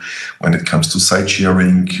view when it comes to site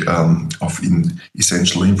sharing of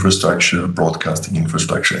essential infrastructure, broadcasting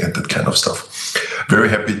infrastructure, and that kind of stuff. Very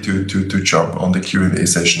happy to jump on the Q&A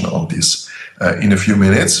session on this in a few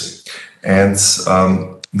minutes. And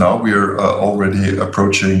now we are already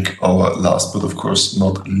approaching our last, but of course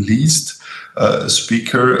not least,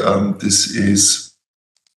 speaker. This is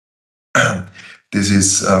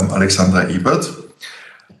Alexandra Ebert.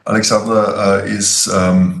 Alexandra is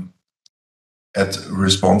at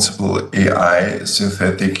Responsible AI,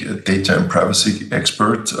 synthetic data and privacy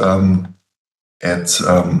expert at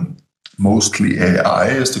Mostly AI,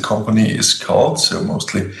 as the company is called, so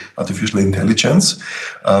mostly artificial intelligence.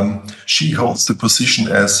 She holds the position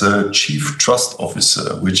as a chief trust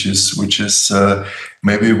officer, which is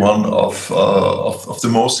maybe one of the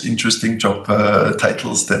most interesting job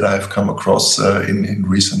titles that I've come across in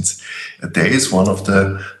recent days. One of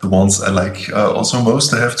the ones I like also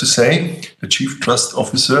most, I have to say, the chief trust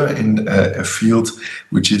officer in a field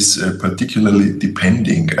which is particularly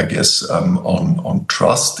depending, I guess, on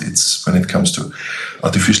trust. It's when it comes to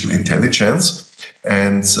artificial intelligence.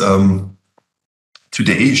 And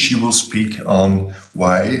today she will speak on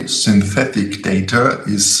why synthetic data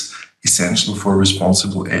is essential for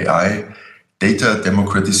responsible AI, data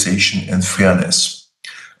democratization and fairness.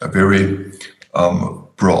 A very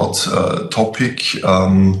broad topic,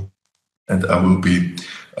 and I will be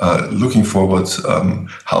looking forward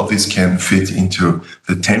how this can fit into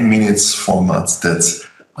the 10 minutes format that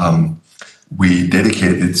we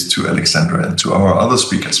dedicated to Alexandra and to our other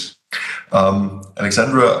speakers.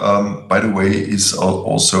 Alexandra, by the way, is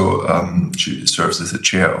also, she serves as the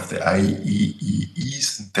chair of the IEEE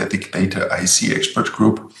Synthetic Data IC Expert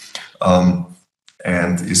Group,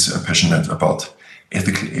 and is passionate about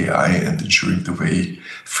ethical AI and ensuring the way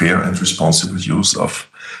fair and responsible use of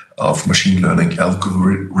machine learning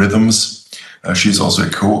algorithms. She's also a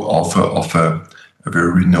co-author of a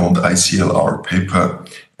very renowned ICLR paper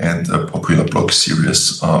and a popular blog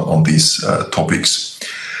series on these topics.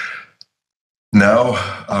 Now,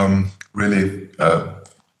 really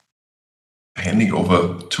handing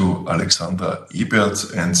over to Alexandra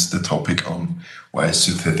Ebert and the topic on why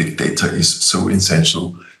synthetic data is so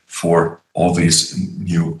essential for all these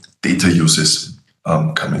new data uses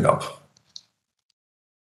coming up.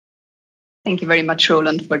 Thank you very much,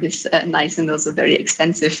 Roland, for this nice and also very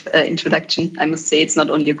extensive introduction. I must say it's not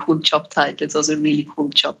only a cool job title, it's also a really cool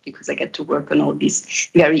job because I get to work on all these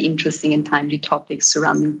very interesting and timely topics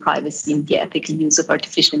surrounding privacy and the ethical use of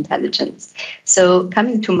artificial intelligence. So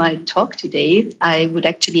coming to my talk today, I would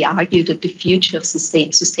actually argue that the future of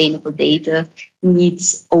sustainable data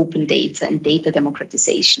needs open data and data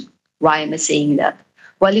democratization. Why am I saying that?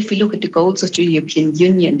 Well, if we look at the goals of the European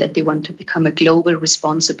Union, that they want to become a global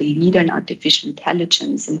responsible leader in artificial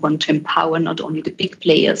intelligence and want to empower not only the big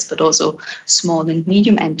players, but also small and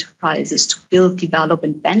medium enterprises to build, develop,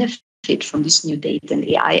 and benefit from this new data and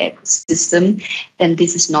AI ecosystem, then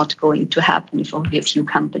this is not going to happen if only a few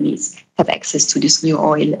companies have access to this new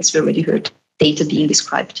oil, as we already heard data being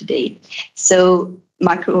described today. So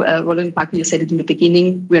Marko, Roland, Marko, you said it in the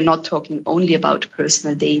beginning, we're not talking only about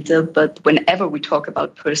personal data, but whenever we talk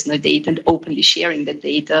about personal data and openly sharing that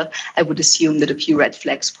data, I would assume that a few red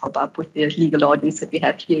flags pop up with the legal audience that we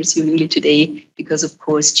have here, assumingly today, because of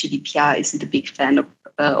course GDPR isn't a big fan of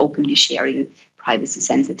openly sharing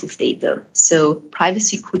privacy-sensitive data. So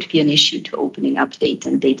privacy could be an issue to opening up data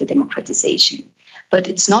and data democratization. But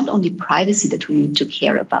it's not only privacy that we need to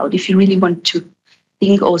care about. If you really want to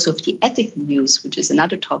think also of the ethical use, which is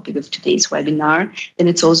another topic of today's webinar, then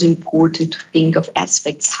it's also important to think of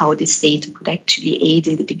aspects how this data could actually aid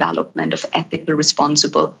in the development of ethical,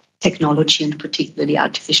 responsible technology, and particularly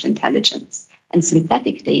artificial intelligence. And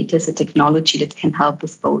synthetic data is a technology that can help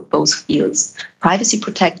with both fields, privacy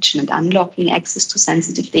protection and unlocking access to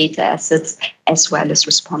sensitive data assets, as well as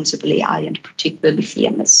responsible AI and particularly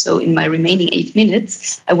fairness. So in my remaining 8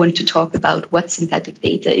 minutes, I want to talk about what synthetic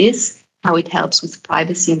data is, how it helps with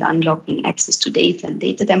privacy and unlocking access to data and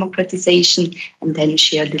data democratization, and then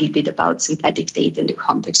share a little bit about synthetic data in the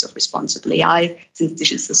context of responsible AI, since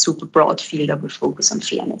this is a super broad field, I will focus on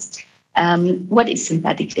fairness. What is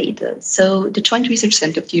synthetic data? So the Joint Research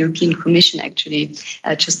Centre of the European Commission actually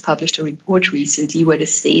just published a report recently where they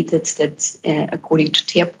stated that according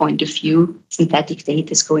to their point of view, synthetic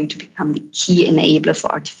data is going to become the key enabler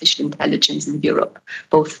for artificial intelligence in Europe,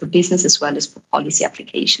 both for business as well as for policy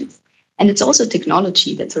applications. And it's also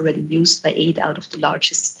technology that's already used by 8 out of the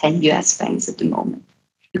largest 10 US banks at the moment.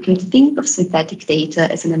 You can think of synthetic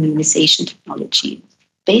data as an anonymization technology.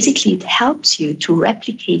 Basically, it helps you to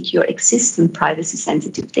replicate your existing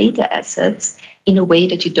privacy-sensitive data assets in a way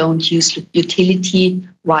that you don't use utility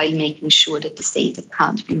while making sure that this data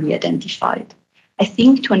can't be re-identified. I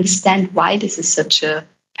think to understand why this is such a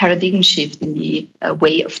paradigm shift in the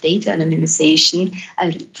way of data anonymization,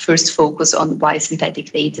 I'll first focus on why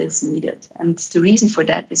synthetic data is needed. And the reason for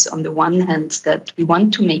that is, on the one hand, that we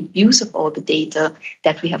want to make use of all the data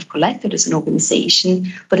that we have collected as an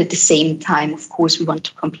organization, but at the same time, of course, we want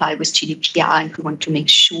to comply with GDPR and we want to make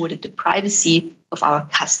sure that the privacy of our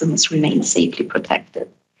customers remains safely protected.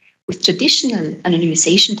 With traditional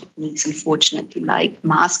anonymization techniques, unfortunately, like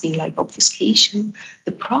masking, like obfuscation,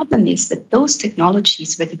 the problem is that those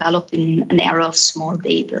technologies were developed in an era of small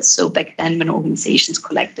data. So back then, when organizations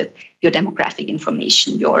collected your demographic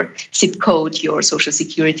information, your zip code, your social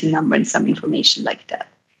security number, and some information like that.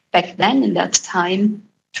 Back then, in that time,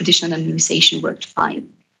 traditional anonymization worked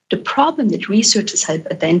fine. The problem that researchers have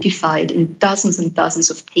identified in dozens and dozens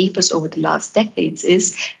of papers over the last decades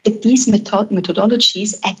is that these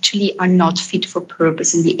methodologies actually are not fit for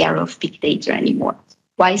purpose in the era of big data anymore.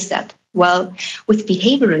 Why is that? Well, with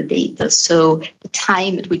behavioral data, so the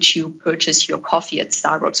time at which you purchase your coffee at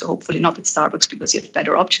Starbucks, or hopefully not at Starbucks because you have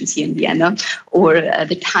better options here in Vienna, or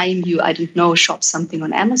the time you, shop something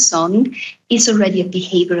on Amazon, is already a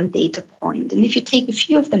behavioral data point. And if you take a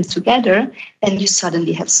few of them together, then you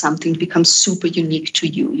suddenly have something that becomes super unique to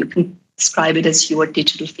you. You can describe it as your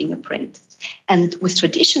digital fingerprint. And with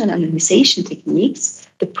traditional anonymization techniques,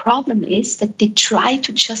 the problem is that they try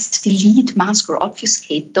to just delete, mask, or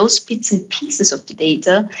obfuscate those bits and pieces of the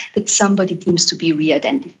data that somebody deems to be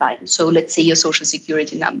re-identified. So let's say your social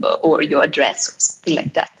security number or your address or something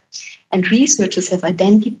like that. And researchers have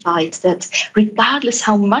identified that regardless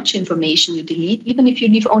how much information you delete, even if you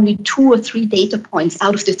leave only 2 or 3 data points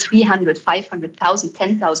out of the 300, 500,000,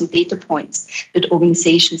 10,000 data points that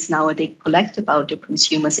organizations nowadays collect about their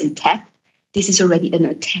consumers intact, this is already an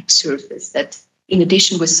attack surface that, in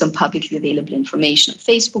addition with some publicly available information on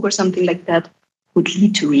Facebook or something like that, would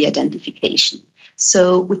lead to re-identification.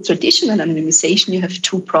 So with traditional anonymization, you have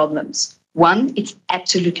 2 problems. One, it's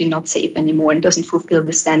absolutely not safe anymore and doesn't fulfill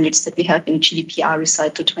the standards that we have in GDPR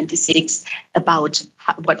Recital 26 about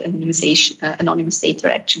what anonymous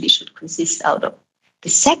data actually should consist out of. The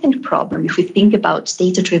second problem, if we think about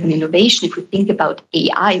data-driven innovation, if we think about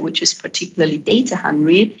AI, which is particularly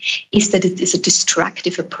data-hungry, is that it is a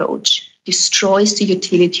destructive approach, destroys the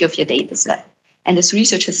utility of your data set. And as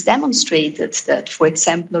research has demonstrated that, for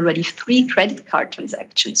example, already 3 credit card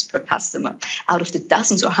transactions per customer out of the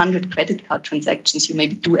dozens or 100 credit card transactions you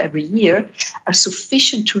maybe do every year are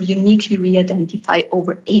sufficient to uniquely re-identify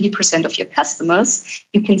over 80% of your customers,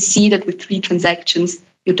 you can see that with 3 transactions,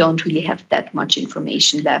 you don't really have that much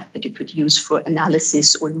information left that you could use for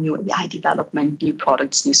analysis or new AI development, new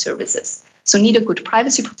products, new services. So neither good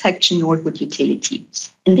privacy protection nor good utility.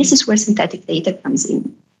 And this is where synthetic data comes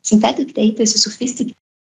in. Synthetic data is a sophisticated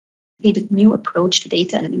new approach to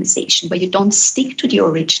data anonymization, where you don't stick to the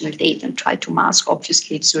original data and try to mask,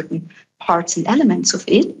 obfuscate certain parts and elements of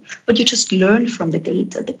it, but you just learn from the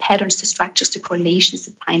data, the patterns, the structures, the correlations,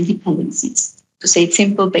 the time dependencies. To say it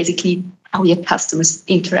simple, basically how your customers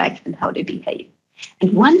interact and how they behave.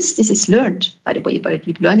 And once this is learned, by the way, by a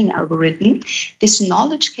deep learning algorithm, this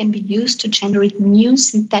knowledge can be used to generate new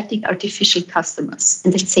synthetic artificial customers.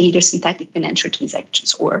 And let's say they're synthetic financial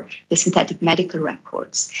transactions or the synthetic medical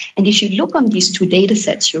records. And if you look on these two data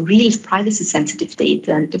sets, your real privacy sensitive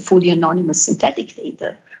data and the fully anonymous synthetic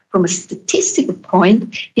data, from a statistical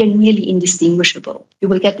point, they're nearly indistinguishable. You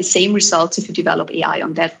will get the same results if you develop AI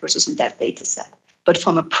on that versus on that data set. But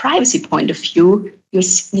from a privacy point of view, you're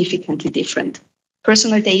significantly different.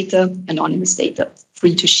 Personal data, anonymous data,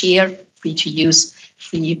 free to share, free to use,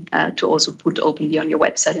 free to also put openly on your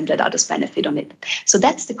website and let others benefit on it. So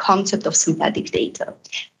that's the concept of synthetic data.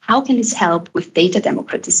 How can this help with data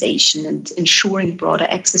democratization and ensuring broader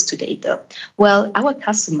access to data? Well, our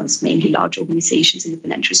customers, mainly large organizations in the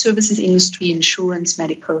financial services industry, insurance,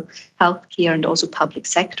 medical, healthcare, and also public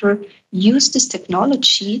sector, use this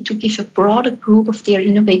technology to give a broader group of their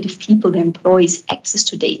innovative people, their employees, access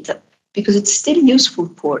to data, because it's still useful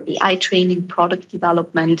for AI training, product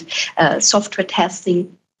development, software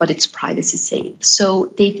testing, but it's privacy safe. So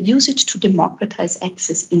they use it to democratize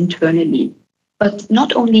access internally. But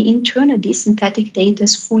not only internally, synthetic data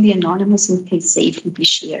is fully anonymous and can safely be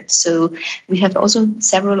shared. So we have also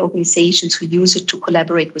several organizations who use it to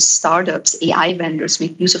collaborate with startups, AI vendors,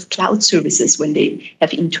 make use of cloud services when they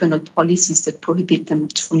have internal policies that prohibit them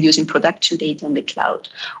from using production data on the cloud.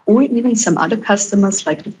 Or even some other customers,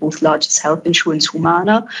 like the fourth largest health insurance,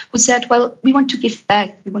 Humana, who said, well, we want to give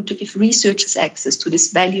back. We want to give researchers access to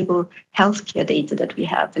this valuable healthcare data that we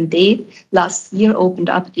have. And they last year opened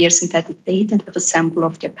up their synthetic data and have a sample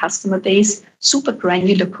of their customer base, super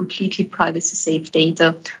granular, completely privacy safe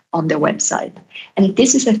data on their website. And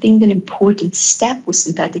this is, I think, an important step with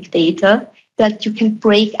synthetic data, that you can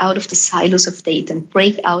break out of the silos of data and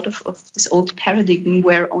break out of this old paradigm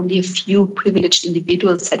where only a few privileged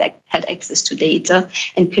individuals had access to data,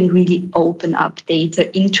 and can really open up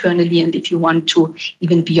data internally and, if you want to,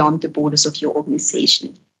 even beyond the borders of your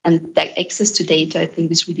organization. And that access to data, I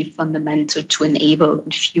think, is really fundamental to enable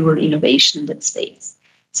and fuel innovation in that space.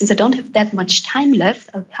 Since I don't have that much time left,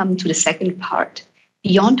 I'll come to the second part.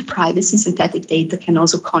 Beyond privacy, synthetic data can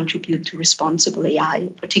also contribute to responsible AI,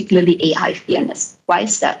 particularly AI fairness. Why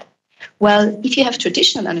is that? Well, if you have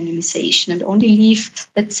traditional anonymization and only leave,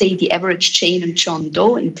 let's say, the average Jane and John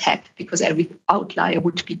Doe intact because every outlier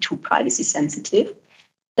would be too privacy sensitive,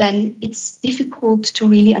 then it's difficult to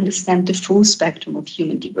really understand the full spectrum of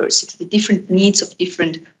human diversity, the different needs of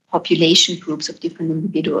different population groups of different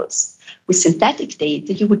individuals. With synthetic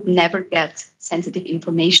data, you would never get sensitive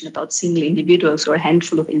information about single individuals or a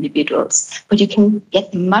handful of individuals, but you can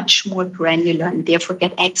get much more granular and therefore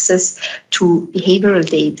get access to behavioral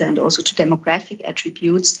data and also to demographic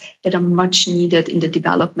attributes that are much needed in the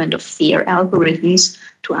development of fair algorithms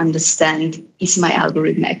to understand, is my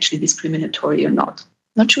algorithm actually discriminatory or not?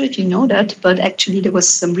 Not sure if you know that, but actually there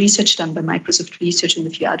was some research done by Microsoft Research and a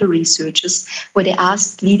few other researchers where they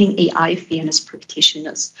asked leading AI fairness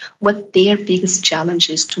practitioners what their biggest challenge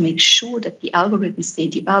is to make sure that the algorithms they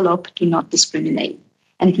develop do not discriminate.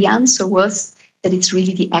 And the answer was that it's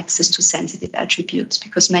really the access to sensitive attributes,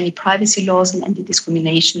 because many privacy laws and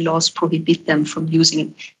anti-discrimination laws prohibit them from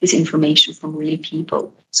using this information from real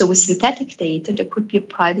people. So with synthetic data, there could be a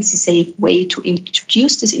privacy-safe way to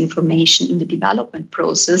introduce this information in the development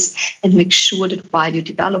process and make sure that while you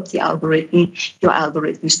develop the algorithm, your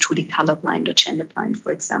algorithm is truly colorblind or genderblind,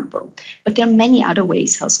 for example. But there are many other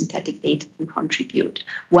ways how synthetic data can contribute.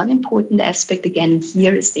 One important aspect, again,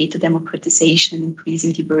 here is data democratization and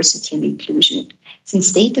increasing diversity and inclusion.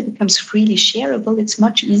 Since data becomes freely shareable, it's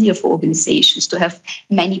much easier for organizations to have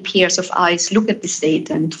many pairs of eyes look at this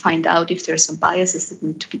data and find out if there are some biases that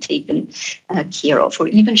need to be taken care of, or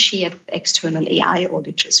even shared with external AI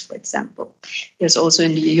auditors, for example. There's also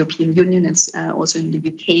in the European Union and also in the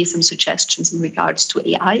UK some suggestions in regards to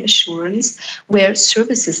AI assurance, where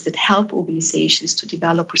services that help organizations to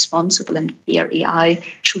develop responsible and fair AI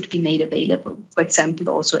should be made available. For example,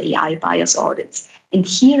 also AI bias audits. And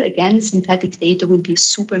here again, synthetic data will be a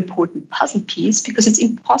super important puzzle piece because it's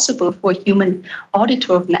impossible for a human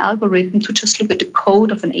auditor of an algorithm to just look at the code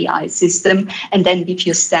of an AI system and then give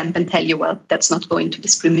you a stamp and tell you, well, that's not going to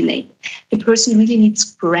discriminate. The person really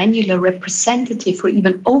needs granular, representative, or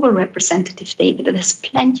even over-representative data that has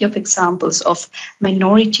plenty of examples of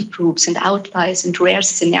minority groups and outliers and rare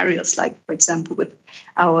scenarios, like, for example, with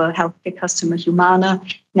our healthcare customer Humana,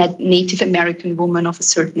 Native American woman of a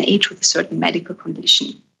certain age with a certain medical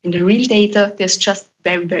condition. In the real data, there's just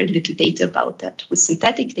very, very little data about that. With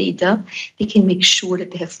synthetic data, they can make sure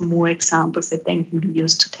that they have more examples that then can be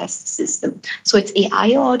used to test the system. So it's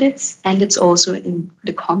AI audits, and it's also in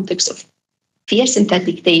the context of fair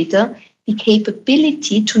synthetic data, the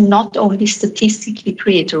capability to not only statistically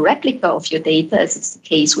create a replica of your data, as it's the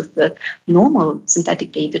case with the normal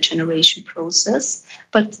synthetic data generation process,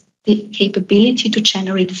 but the capability to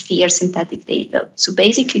generate fair synthetic data. So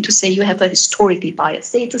basically to say you have a historically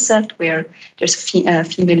biased data set where there's a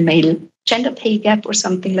female-male gender pay gap or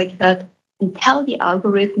something like that, and tell the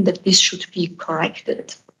algorithm that this should be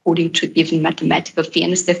corrected according to a given mathematical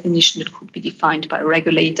fairness definition that could be defined by a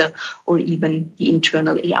regulator or even the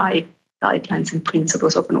internal AI guidelines and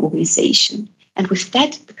principles of an organization. And with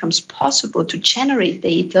that, it becomes possible to generate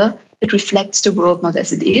data that reflects the world not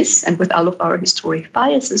as it is and with all of our historic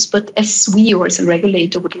biases, but as we or as a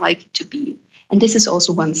regulator would like it to be. And this is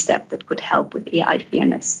also one step that could help with AI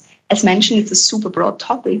fairness. As mentioned, it's a super broad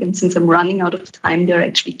topic, and since I'm running out of time, there are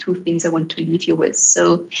actually two things I want to leave you with.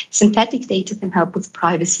 So synthetic data can help with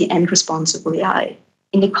privacy and responsible AI.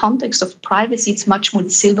 In the context of privacy, it's much more the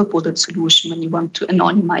silver bullet solution when you want to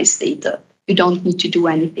anonymize data. You don't need to do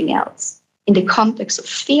anything else. In the context of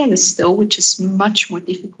fairness, though, which is much more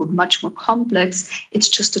difficult, much more complex, it's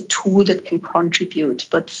just a tool that can contribute.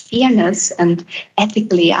 But fairness and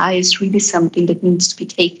ethical AI is really something that needs to be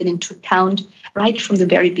taken into account right from the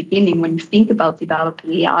very beginning when you think about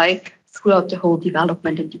developing AI throughout the whole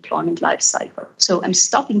development and deployment lifecycle. So I'm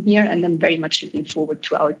stopping here, and I'm very much looking forward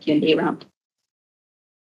to our Q&A round.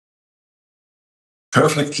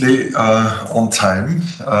 Perfectly on time,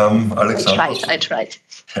 Alexandra. I tried.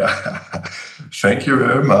 Yeah. Thank you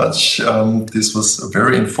very much. This was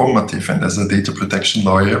very informative, and as a data protection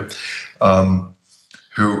lawyer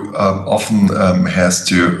who often has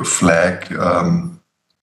to flag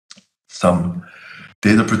some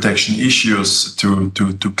data protection issues to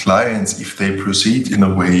clients if they proceed in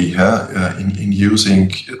a way in using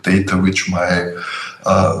data which might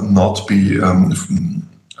not be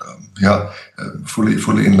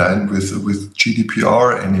fully in line with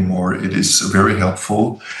GDPR anymore. It is very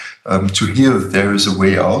helpful to hear that there is a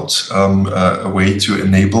way out, a way to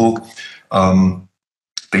enable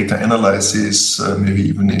data analysis, maybe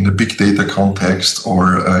even in a big data context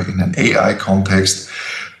or in an AI context,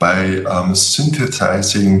 by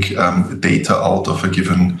synthesizing data out of a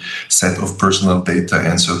given set of personal data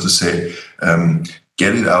and, so to say,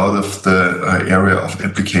 get it out of the area of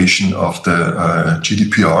application of the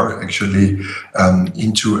GDPR, actually,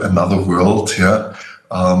 into another world,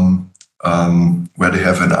 where they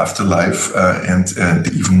have an afterlife and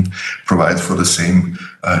even provide for the same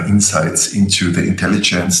insights into the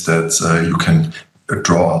intelligence that you can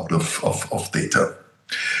draw out of data.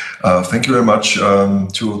 Thank you very much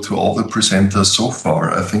to all the presenters so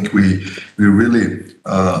far. I think we really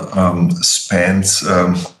spanned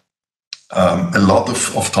a lot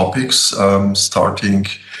of topics, starting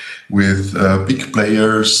with big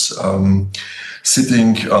players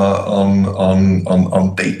sitting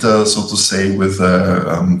on data, so to say, with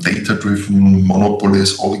data-driven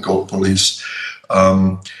monopolies, oligopolies,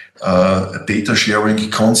 data sharing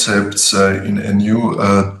concepts in a new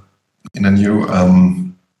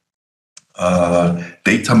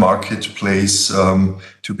data marketplace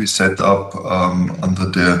to be set up under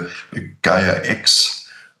the Gaia X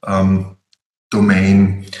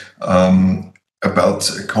domain, about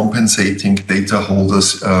compensating data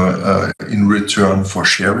holders in return for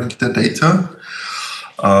sharing the data,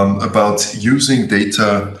 about using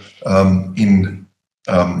data in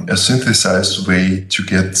a synthesized way to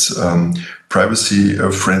get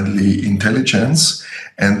privacy-friendly intelligence,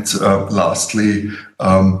 and lastly,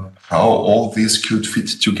 how all these could fit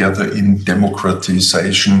together in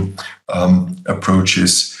democratization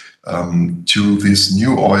approaches to this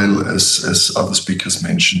new oil, as other speakers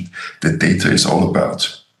mentioned, that data is all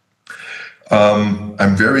about.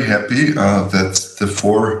 I'm very happy that the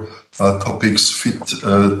four topics fit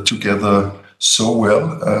together so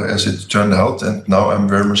well as it turned out, and now I'm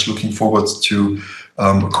very much looking forward to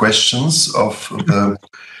questions of the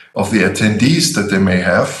attendees that they may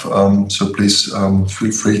have. So please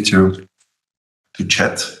feel free to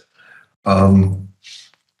chat.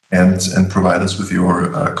 and provide us with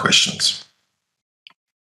your questions.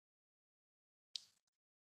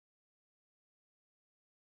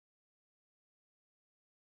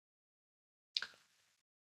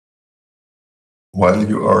 While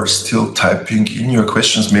you are still typing in your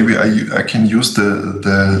questions, maybe I can use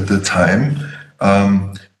the time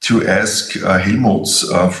to ask Helmut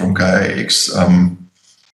from Gaia-X.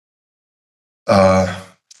 I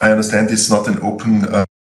understand it's not an open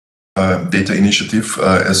data initiative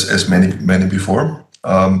as many before,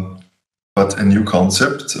 but a new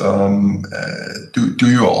concept. Do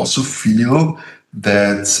you also feel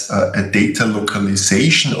that a data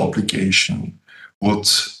localization obligation would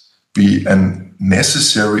be a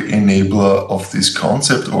necessary enabler of this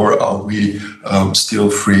concept, or are we still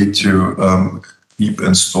free to keep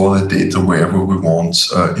and store the data wherever we want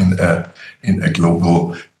in a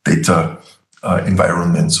global data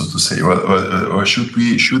environment, so to say, or should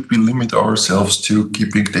we limit ourselves to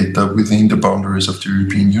keeping data within the boundaries of the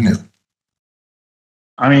European Union?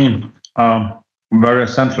 I mean, very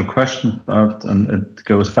essential question, and it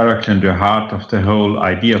goes directly into the heart of the whole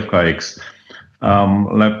idea of Gaia-X.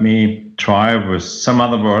 Let me try with some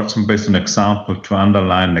other words and based on example to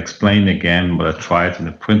underline and explain again what I tried in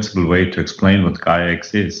a principled way to explain what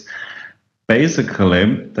Gaia-X is.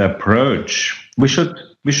 Basically, the approach, we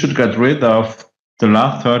should get rid of the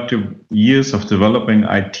last 30 years of developing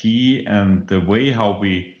IT, and the way how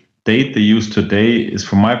we data used today is,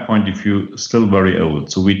 from my point of view, still very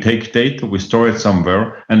old. So we take data, we store it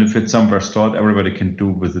somewhere, and if it's somewhere stored, everybody can do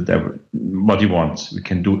with it what he wants. We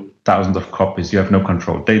can do thousands of copies. You have no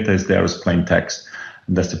control. Data is there as plain text,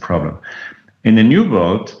 and that's the problem. In the new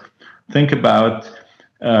world, think about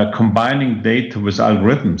combining data with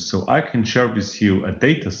algorithms. So I can share with you a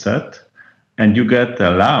data set, and you get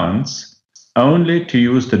the allowance only to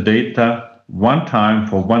use the data one time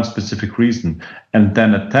for one specific reason, and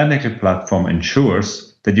then a technical platform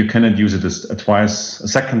ensures that you cannot use it a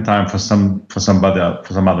second time for some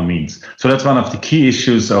other means. So that's one of the key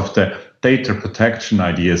issues of the data protection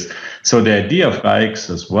ideas. So the idea of Gaia-X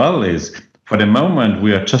as well is, for the moment,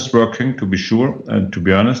 we are just working, to be sure, and to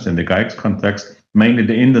be honest, in the Gaia-X context, mainly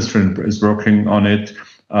the industry is working on it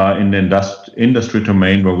in the industry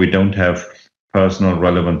domain where we don't have personal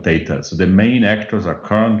relevant data. So the main actors are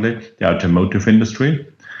currently the automotive industry.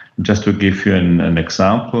 Just to give you an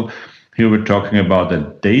example, here we're talking about a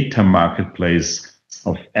data marketplace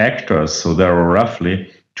of actors. So there are roughly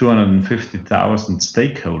 250,000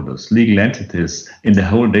 stakeholders, legal entities in the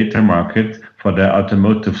whole data market for the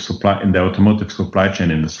automotive supply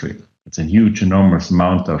chain industry. It's a huge, enormous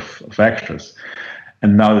amount of actors.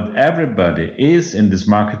 And now that everybody is in this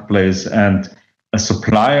marketplace and a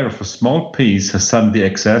supplier of a small piece has suddenly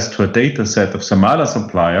access to a data set of some other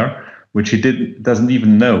supplier, which he doesn't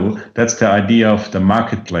even know, that's the idea of the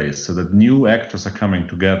marketplace, so that new actors are coming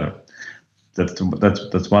together. That's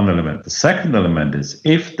one element. The second element is,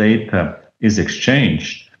 if data is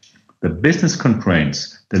exchanged, the business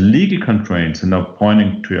constraints, the legal constraints, and now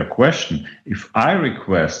pointing to your question, if I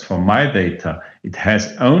request for my data, it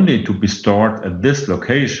has only to be stored at this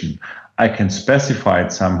location, I can specify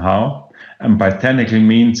it somehow, and by technical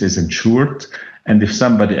means is ensured. And if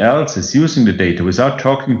somebody else is using the data without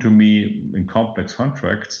talking to me in complex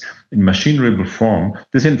contracts, in machine-readable form,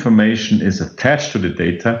 this information is attached to the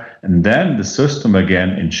data, and then the system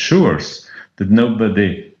again ensures that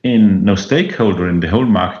no stakeholder in the whole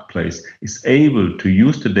marketplace is able to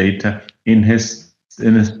use the data in his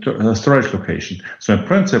storage location. So in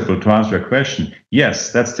principle, to answer your question,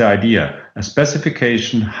 yes, that's the idea. A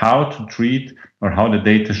specification how to treat or how the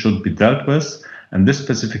data should be dealt with. And this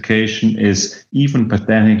specification is even by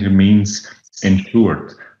technical means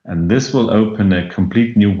ensured. And this will open a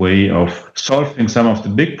complete new way of solving some of the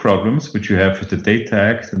big problems which you have with the Data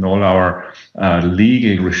Act and all our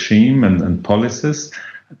legal regime and policies,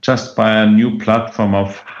 just by a new platform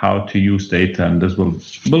of how to use data. And this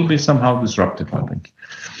will be somehow disruptive, I think.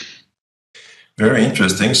 Very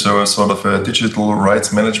interesting. So a sort of a digital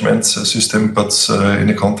rights management system, but in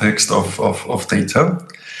the context of data.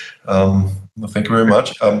 Thank you very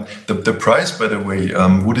much. The price, by the way,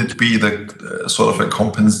 would it be the sort of an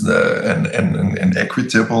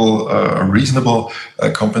equitable, reasonable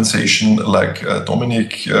compensation like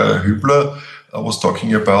Dominik Huebler was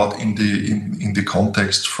talking about in the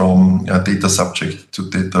context from data subject to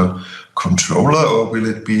data controller, or will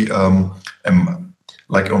it be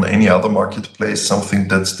like on any other marketplace, something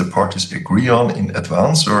that the parties agree on in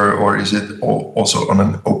advance, or is it also on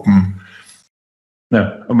an open?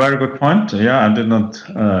 No, a very good point. Yeah, I did not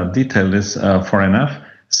detail this far enough.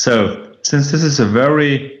 So since this is a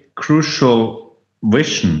very crucial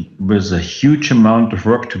vision with a huge amount of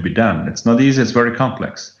work to be done. It's not easy, it's very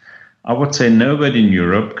complex. I would say nobody in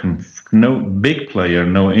Europe can, no big player,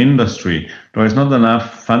 no industry, there is not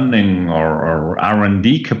enough funding or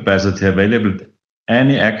R&D capacity available.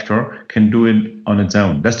 Any actor can do it on its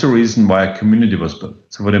own. That's the reason why a community was built.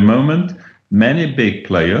 So for the moment, many big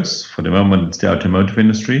players, for the moment it's the automotive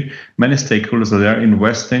industry, many stakeholders are there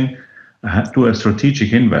investing to a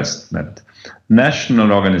strategic investment.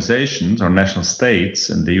 National organizations or national states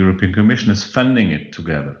and the European Commission is funding it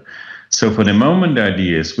together. So for the moment, the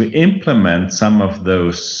idea is we implement some of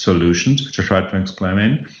those solutions, which I tried to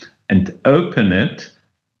explain, and open it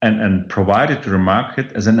and provide it to the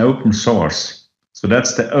market as an open source. So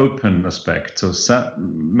that's the open aspect. So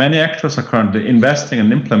many actors are currently investing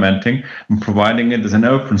and implementing and providing it as an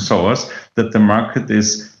open source that the market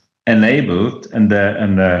is enabled and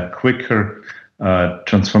a quicker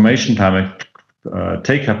transformation time,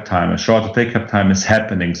 take-up time, a shorter take-up time is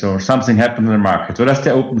happening. So something happened in the market. So that's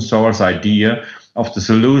the open source idea of the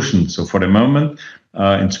solution. So for the moment,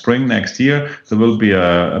 in spring next year, there will be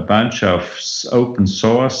a bunch of open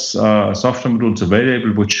source software modules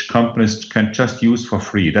available, which companies can just use for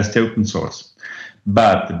free. That's the open source.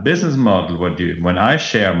 But the business model, when I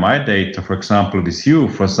share my data, for example, with you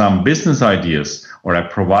for some business ideas, or I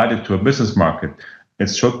provide it to a business market, it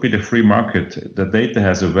should be the free market. The data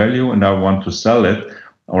has a value and I want to sell it,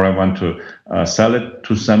 or I want to sell it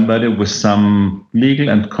to somebody with some legal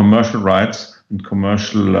and commercial rights and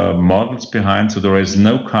commercial models behind. So there is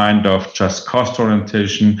no kind of just cost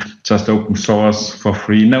orientation, just open source for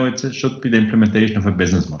free. No, it should be the implementation of a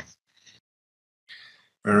business model.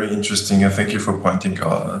 Very interesting. And thank you for pointing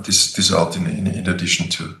this out in addition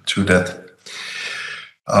to that.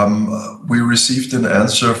 We received an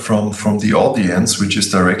answer from the audience, which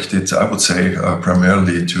is directed, I would say,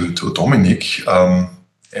 primarily to Dominik,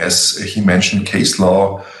 as he mentioned case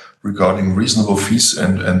law regarding reasonable fees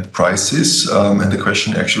and prices. And the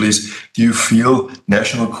question actually is, do you feel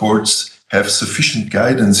national courts have sufficient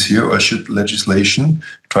guidance here, or should legislation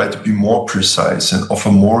try to be more precise and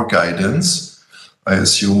offer more guidance, I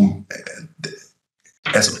assume,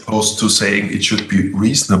 as opposed to saying it should be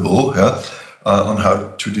reasonable, yeah? On how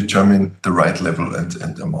to determine the right level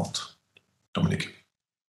and amount. Dominik.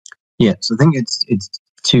 Yes, I think it's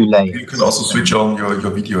 2 layers. You can also switch on your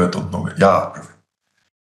video, I don't know. Yeah, perfect.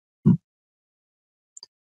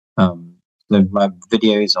 So my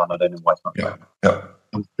video is on, I don't know why it's not. Yeah.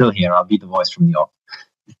 I'm still here, I'll be the voice from the off.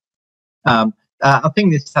 I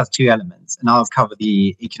think this has 2 elements, and I'll cover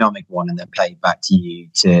the economic one and then play it back to you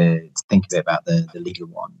to think a bit about the legal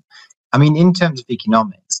one. I mean, in terms of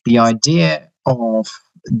economics, the idea of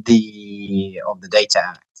the Data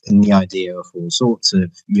Act and the idea of all sorts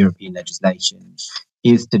of European legislation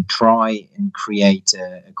is to try and create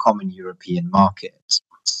a common European market.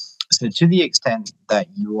 So to the extent that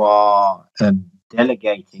you are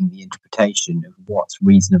delegating the interpretation of what's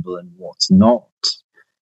reasonable and what's not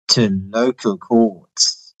to local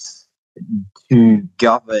courts to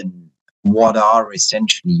govern what are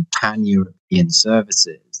essentially pan-European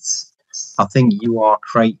services, I think you are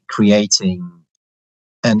creating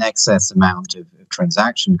an excess amount of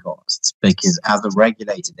transaction costs, because as a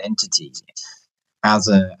regulated entity, as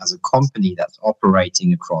a company that's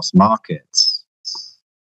operating across markets,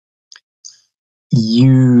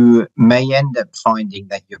 you may end up finding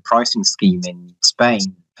that your pricing scheme in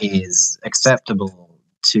Spain is acceptable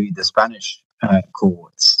to the Spanish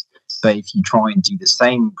courts, but if you try and do the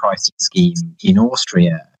same pricing scheme in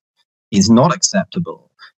Austria, is not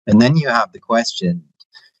acceptable. And then you have the question,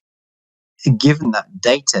 given that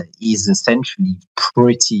data is essentially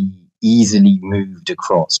pretty easily moved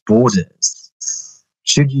across borders,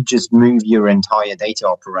 should you just move your entire data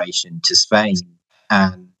operation to Spain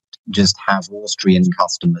and just have Austrian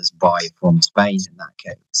customers buy from Spain in that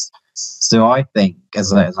case? So I think,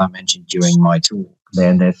 as I mentioned during my talk,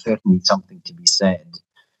 there's certainly something to be said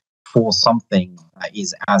for something that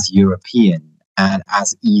is as European and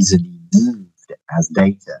as easily moved as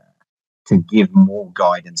data, to give more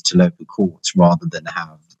guidance to local courts rather than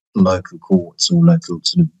have local courts or local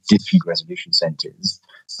sort of dispute resolution centres.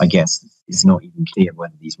 I guess it's not even clear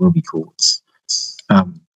whether these will be courts.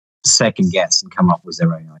 Second guess and come up with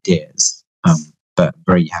their own ideas. But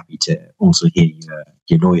very happy to also hear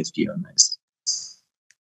your lawyer's view on this.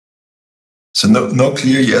 So no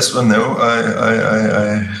clear yes or no.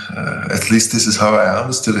 I at least this is how I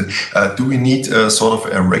understood it. Do we need a sort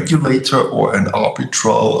of a regulator or an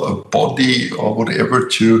arbitral body or whatever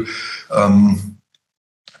to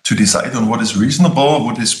decide on what is reasonable?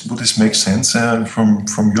 Would this make sense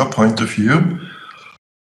from your point of view?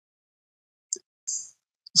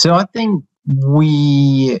 So I think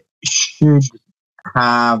we should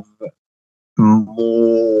have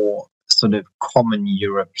more sort of common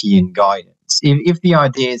European guidance. If the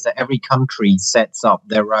idea is that every country sets up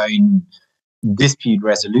their own dispute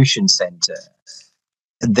resolution center,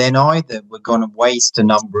 then either we're going to waste a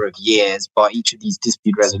number of years by each of these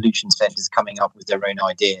dispute resolution centers coming up with their own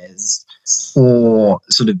ideas, or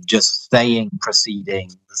sort of just staying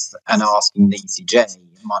proceedings and asking the ECJ,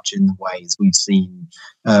 much in the ways we've seen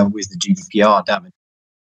with the GDPR damage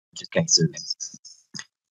cases.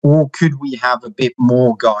 Or could we have a bit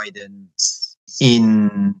more guidance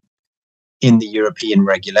in the European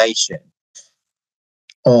regulation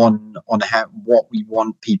on what we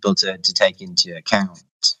want people to take into account?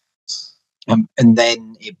 And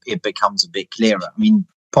then it becomes a bit clearer. I mean,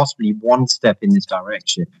 possibly one step in this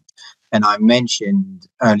direction. And I mentioned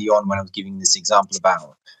early on when I was giving this example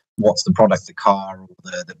about what's the product, the car, or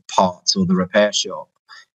the parts, or the repair shop.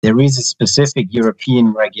 There is a specific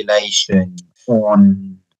European regulation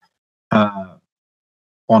on the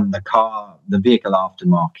vehicle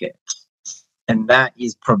aftermarket. And that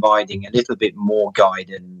is providing a little bit more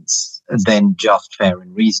guidance than just fair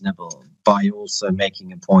and reasonable, by also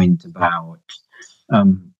making a point about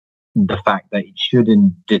the fact that it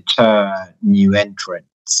shouldn't deter new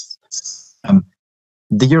entrants.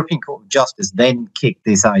 The European Court of Justice then kicked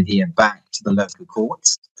this idea back to the local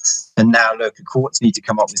courts, and now local courts need to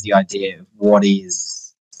come up with the idea of what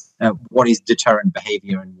is deterrent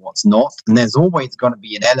behavior and what's not. And there's always going to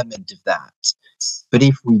be an element of that. But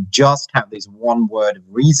if we just have this one word of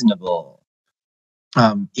reasonable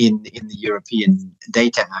in the European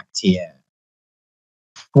Data Act here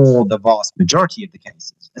for the vast majority of the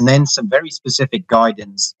cases, and then some very specific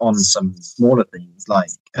guidance on some smaller things like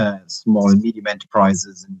small and medium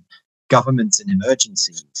enterprises and governments in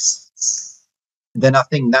emergencies, then I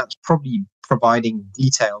think that's probably providing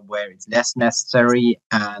detail where it's less necessary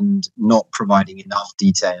and not providing enough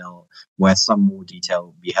detail where some more detail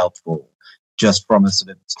would be helpful, just from a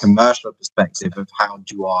sort of commercial perspective of how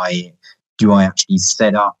do I actually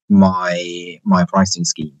set up my pricing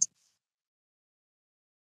scheme.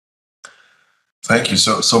 Thank you.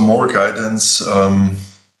 So more guidance,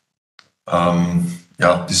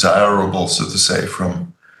 desirable, so to say,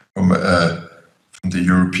 from the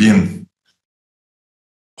European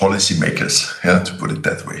policymakers, to put it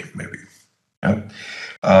that way, maybe.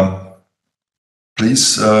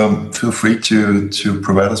 Please feel free to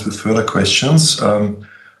provide us with further questions.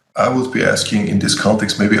 I would be asking in this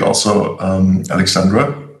context, maybe also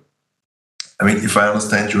Alexandra. I mean, if I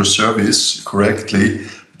understand your service correctly,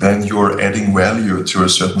 then you're adding value to a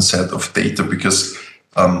certain set of data, because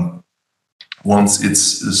once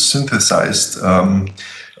it's synthesized,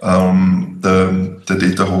 the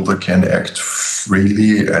data holder can act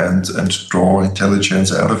freely and draw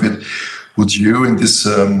intelligence out of it. Would you, in this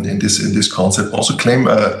concept, also claim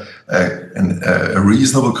a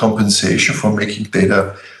reasonable compensation for making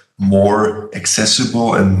data more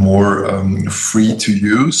accessible and more free to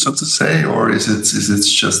use, so to say, or is it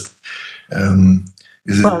just?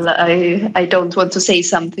 Well, I don't want to say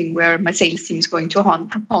something where my sales team is going to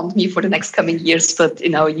haunt me for the next coming years, but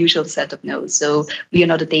in our usual setup, no. So we are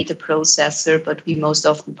not a data processor, but we most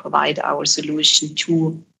often provide our solution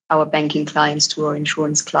to our banking clients, to our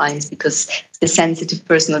insurance clients, because the sensitive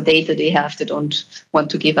personal data they have, they don't want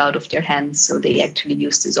to give out of their hands. So they actually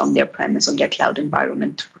use this on their premise, on their cloud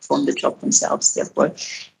environment to perform the job themselves. Therefore,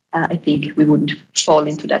 I think we wouldn't fall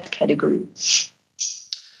into that category.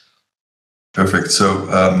 Perfect. So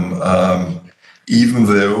even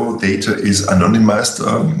though data is anonymized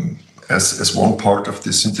as one part of the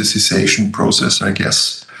synthesization process, I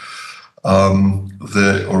guess,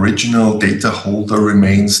 the original data holder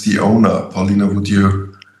remains the owner. Paulina, would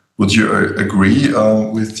you agree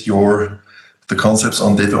with the concepts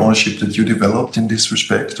on data ownership that you developed in this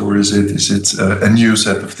respect, or is it a new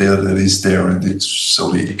set of data that is there and it's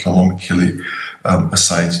solely economically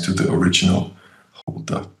assigned to the original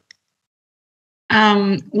holder?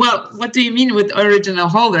 Well, what do you mean with original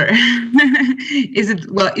holder? Is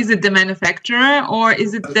it the manufacturer, or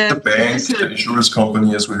is it the bank, the insurance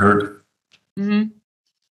company, as we heard? Mm-hmm.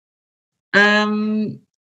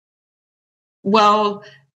 Well,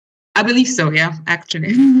 I believe so. Yeah,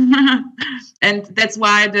 actually, and that's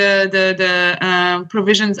why the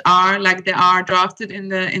provisions are like they are drafted in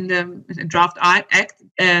the draft act,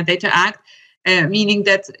 Data Act. Meaning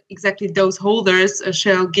that exactly those holders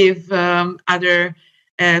shall give other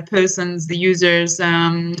persons, the users,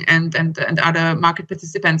 and other market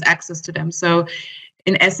participants access to them. So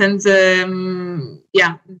in essence, the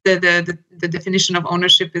definition of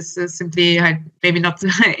ownership is simply maybe not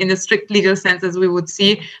in a strict legal sense as we would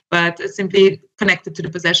see, but simply connected to the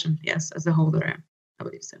possession, yes, as a holder, I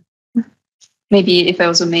believe so. Maybe if I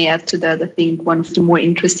also may add to that, I think one of the more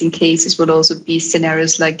interesting cases would also be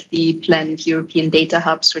scenarios like the planned European data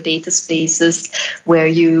hubs or data spaces where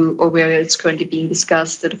it's currently being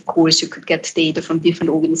discussed that, of course, you could get data from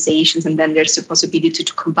different organizations, and then there's the possibility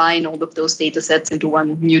to combine all of those data sets into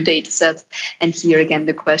one new data set. And here again,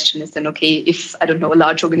 the question is then, okay, if, I don't know, a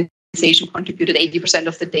large organization contributed 80%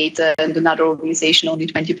 of the data and another organization only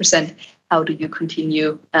 20%, how do you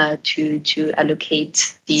continue to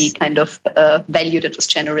allocate the kind of value that was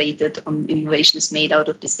generated on innovation is made out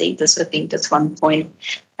of this data? So I think that's one point.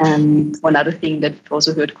 And one other thing that we've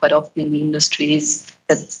also heard quite often in the industry is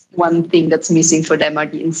that one thing that's missing for them are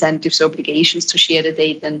the incentives or obligations to share the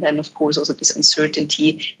data. And then, of course, also this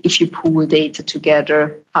uncertainty. If you pool data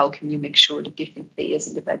together, how can you make sure that different players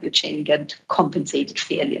in the value chain get compensated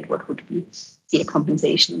fairly? And what would be the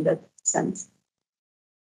compensation in that sense?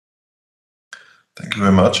 Thank you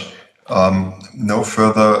very much. No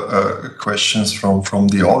further questions from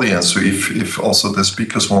the audience. So if also the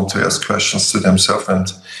speakers want to ask questions to themselves and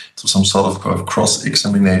to some sort of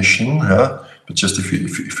cross-examination, but just if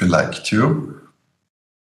you like to.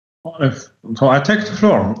 So I take the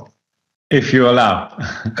floor, if you allow.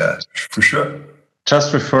 For sure.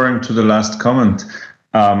 Just referring to the last comment,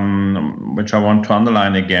 which I want to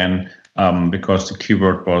underline again, because the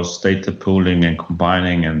keyword was data pooling and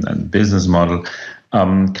combining and business model.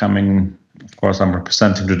 Coming, of course, I'm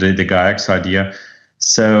representing today the GAIA-X idea.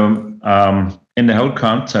 So in the whole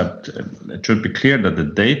concept, it should be clear that the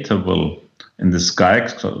data will, in this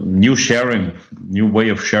GAIA-X new way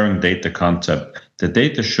of sharing data concept, the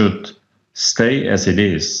data should stay as it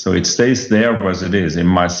is. So it stays there as it is. In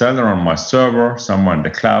my cellar, on my server, somewhere in the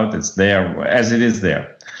cloud, it's there as it is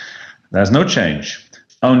there. There's no change.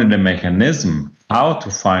 Only the mechanism, how to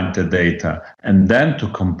find the data and then to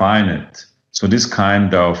combine it. So this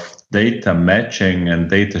kind of data matching and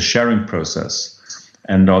data sharing process,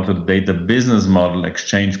 and also the data business model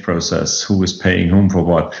exchange process, who is paying whom for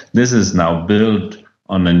what, this is now built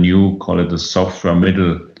on a new, call it a software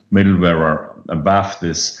middleware above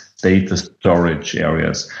this data storage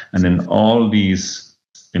areas. And in all these,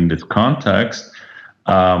 in this context,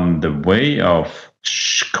 the way of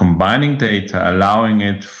combining data, allowing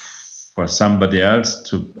it for somebody else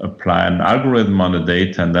to apply an algorithm on the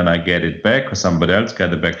data and then I get it back or somebody else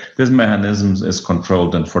get it back. This mechanism is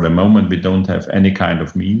controlled, and for the moment we don't have any kind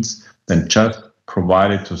of means than just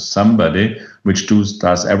provide it to somebody which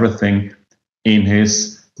does everything in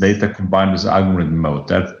his data combined with algorithm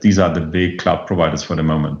mode. These are the big cloud providers for the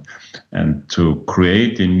moment. And to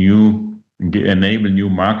create enable new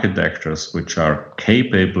market actors which are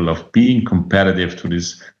capable of being competitive to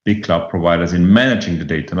these big cloud providers in managing the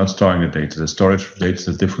data, not storing the data. The storage of data is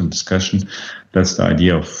a different discussion. That's the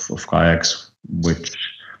idea of GAIA-X, which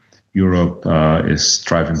Europe is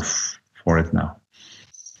striving for it now.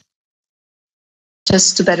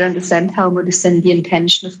 Just to better understand, Helmut, is then the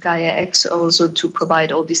intention of GAIA-X also to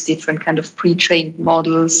provide all these different kind of pre-trained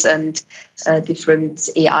models and different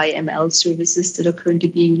AI ML services that are currently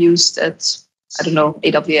being used at, I don't know,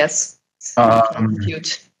 AWS,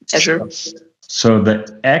 Compute, Azure? So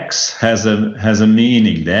the X has a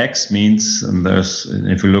meaning. The X means, and there's,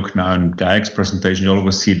 if you look now in GAIA-X presentation, you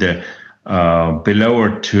always see the below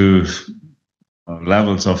or two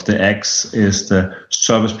levels of the X is the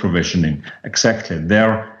service provisioning. Exactly. There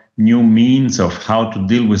are new means of how to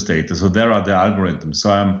deal with data. So there are the algorithms.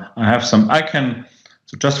 So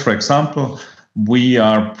so just for example, we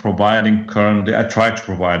are providing currently, I try to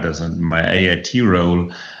provide as in my AIT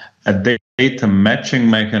role, a data matching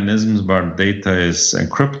mechanisms where data is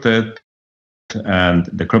encrypted and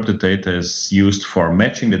the encrypted data is used for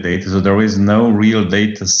matching the data. So there is no real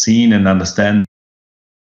data seen and understand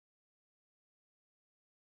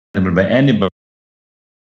by anybody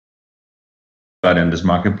in this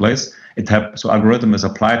marketplace. So algorithm is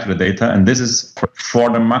applied to the data, and this is for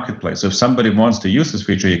the marketplace. So if somebody wants to use this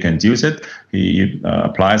feature, he can use it. He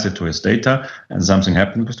applies it to his data, and something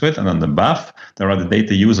happens to it. And on the above, there are the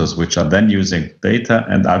data users, which are then using data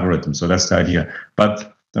and algorithms. So that's the idea.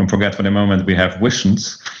 But don't forget, for the moment, we have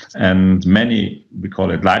visions and many, we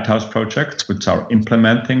call it lighthouse projects, which are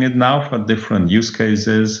implementing it now for different use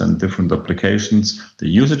cases and different applications, the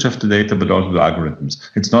usage of the data, but also the algorithms.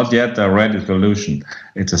 It's not yet a ready solution.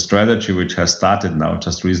 It's a strategy which has started now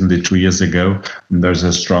just recently, 2 years ago, and there's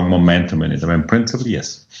a strong momentum in it. I mean, principally,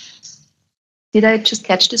 yes. Did I just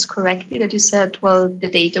catch this correctly, that you said, well, the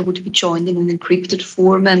data would be joined in an encrypted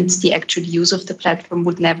form and the actual use of the platform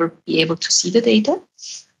would never be able to see the data?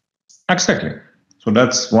 Exactly. So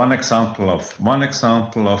that's one example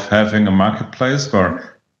of having a marketplace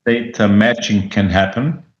where data matching can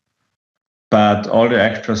happen, but all the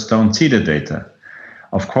actors don't see the data.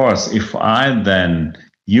 Of course, if I then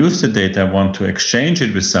use the data, I want to exchange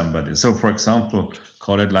it with somebody. So, for example,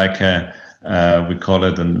 call it like we call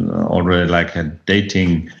it already like a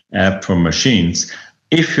dating app for machines.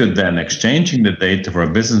 If you're then exchanging the data for a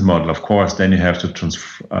business model, of course, then you have to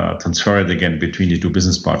transfer it again between the two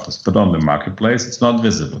business partners. But on the marketplace, it's not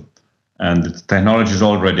visible. And the technology is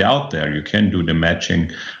already out there. You can do the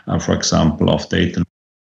matching, for example, of data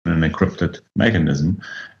in an encrypted mechanism.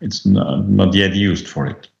 It's not yet used for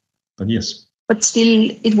it, but yes. But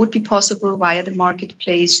still, it would be possible via the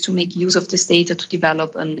marketplace to make use of this data to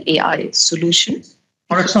develop an AI solution.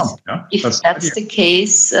 For example, yeah, if that's the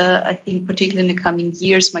case, I think particularly in the coming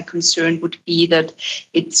years, my concern would be that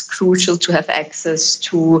it's crucial to have access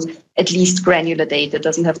to at least granular data. It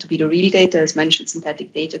doesn't have to be the real data. As mentioned,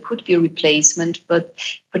 synthetic data could be a replacement, but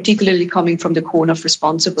particularly coming from the corner of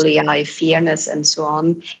responsible AI, fairness, and so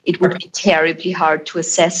on, it would be terribly hard to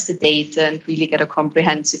assess the data and really get a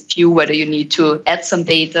comprehensive view whether you need to add some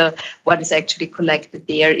data, what is actually collected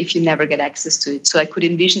there if you never get access to it. So I could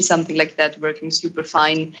envision something like that working super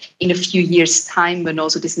fine in a few years' time, when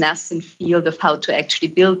also this nascent field of how to actually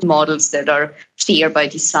build models that are fair by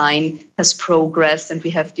design has progressed, and we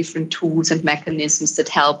have different tools and mechanisms that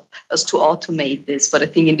help us to automate this. But I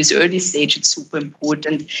think in this early stage, it's super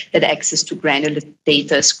important that access to granular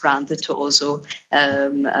data is granted to also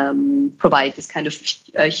provide this kind of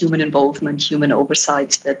human involvement, human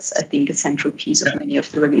oversight. That's, I think, a central piece of many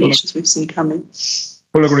of the regulations we've seen coming.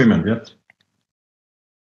 Full agreement, yes.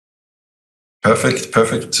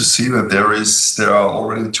 Perfect to see that there are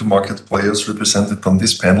already two market players represented on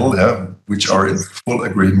this panel, which are in full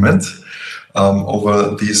agreement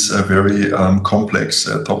over these very complex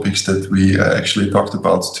topics that we actually talked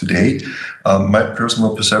about today. My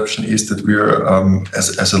personal perception is that we are,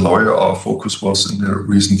 as a lawyer, our focus was in the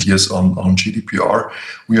recent years on GDPR.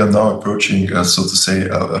 We are now approaching, so to say,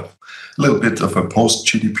 a little bit of a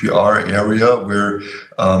post-GDPR area where,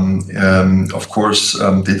 of course,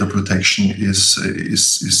 data protection is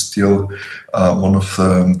still one of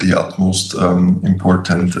the utmost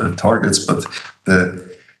important targets. But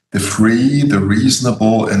the free, the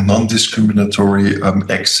reasonable, and non-discriminatory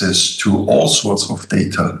access to all sorts of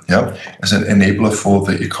data, as an enabler for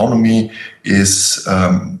the economy is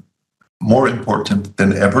more important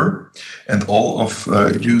than ever. And all of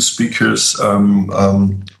you speakers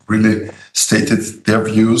really stated their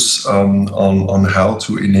views on how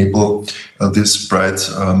to enable this bright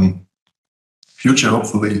future,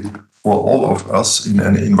 hopefully for all of us, in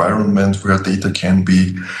an environment where data can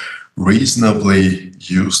be reasonably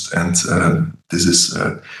used. And this is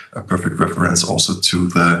a perfect reference also to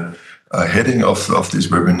the heading of this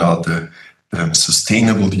webinar, the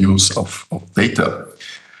sustainable use of data.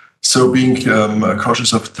 So being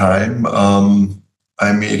cautious of time,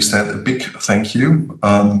 I may extend a big thank you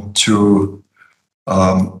to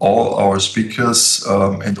all our speakers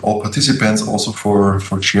and all participants also for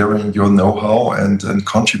sharing your know-how and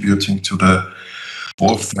contributing to the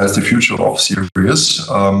Theiss, the Future of series.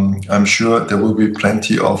 I'm sure there will be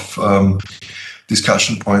plenty of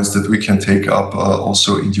discussion points that we can take up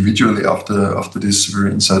also individually after this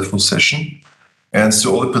very insightful session. And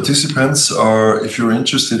so all the participants if you're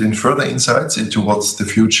interested in further insights into what the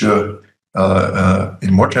future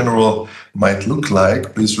in more general might look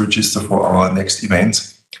like, please register for our next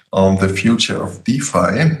event on the future of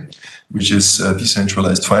DeFi, which is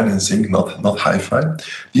decentralized financing, not hi-fi.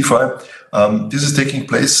 DeFi. This is taking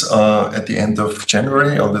place at the end of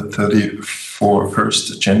January, on the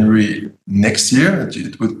 31st January next year.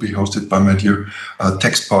 It will be hosted by my dear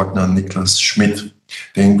text partner, Niklas Schmidt.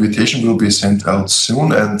 The invitation will be sent out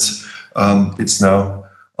soon, and it's now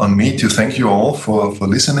on me to thank you all for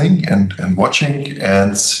listening and watching,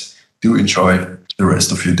 and do enjoy the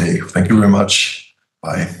rest of your day. Thank you very much.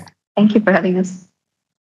 Bye. Thank you for having us.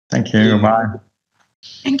 Thank you. Bye.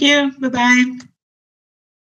 Thank you. Bye-bye.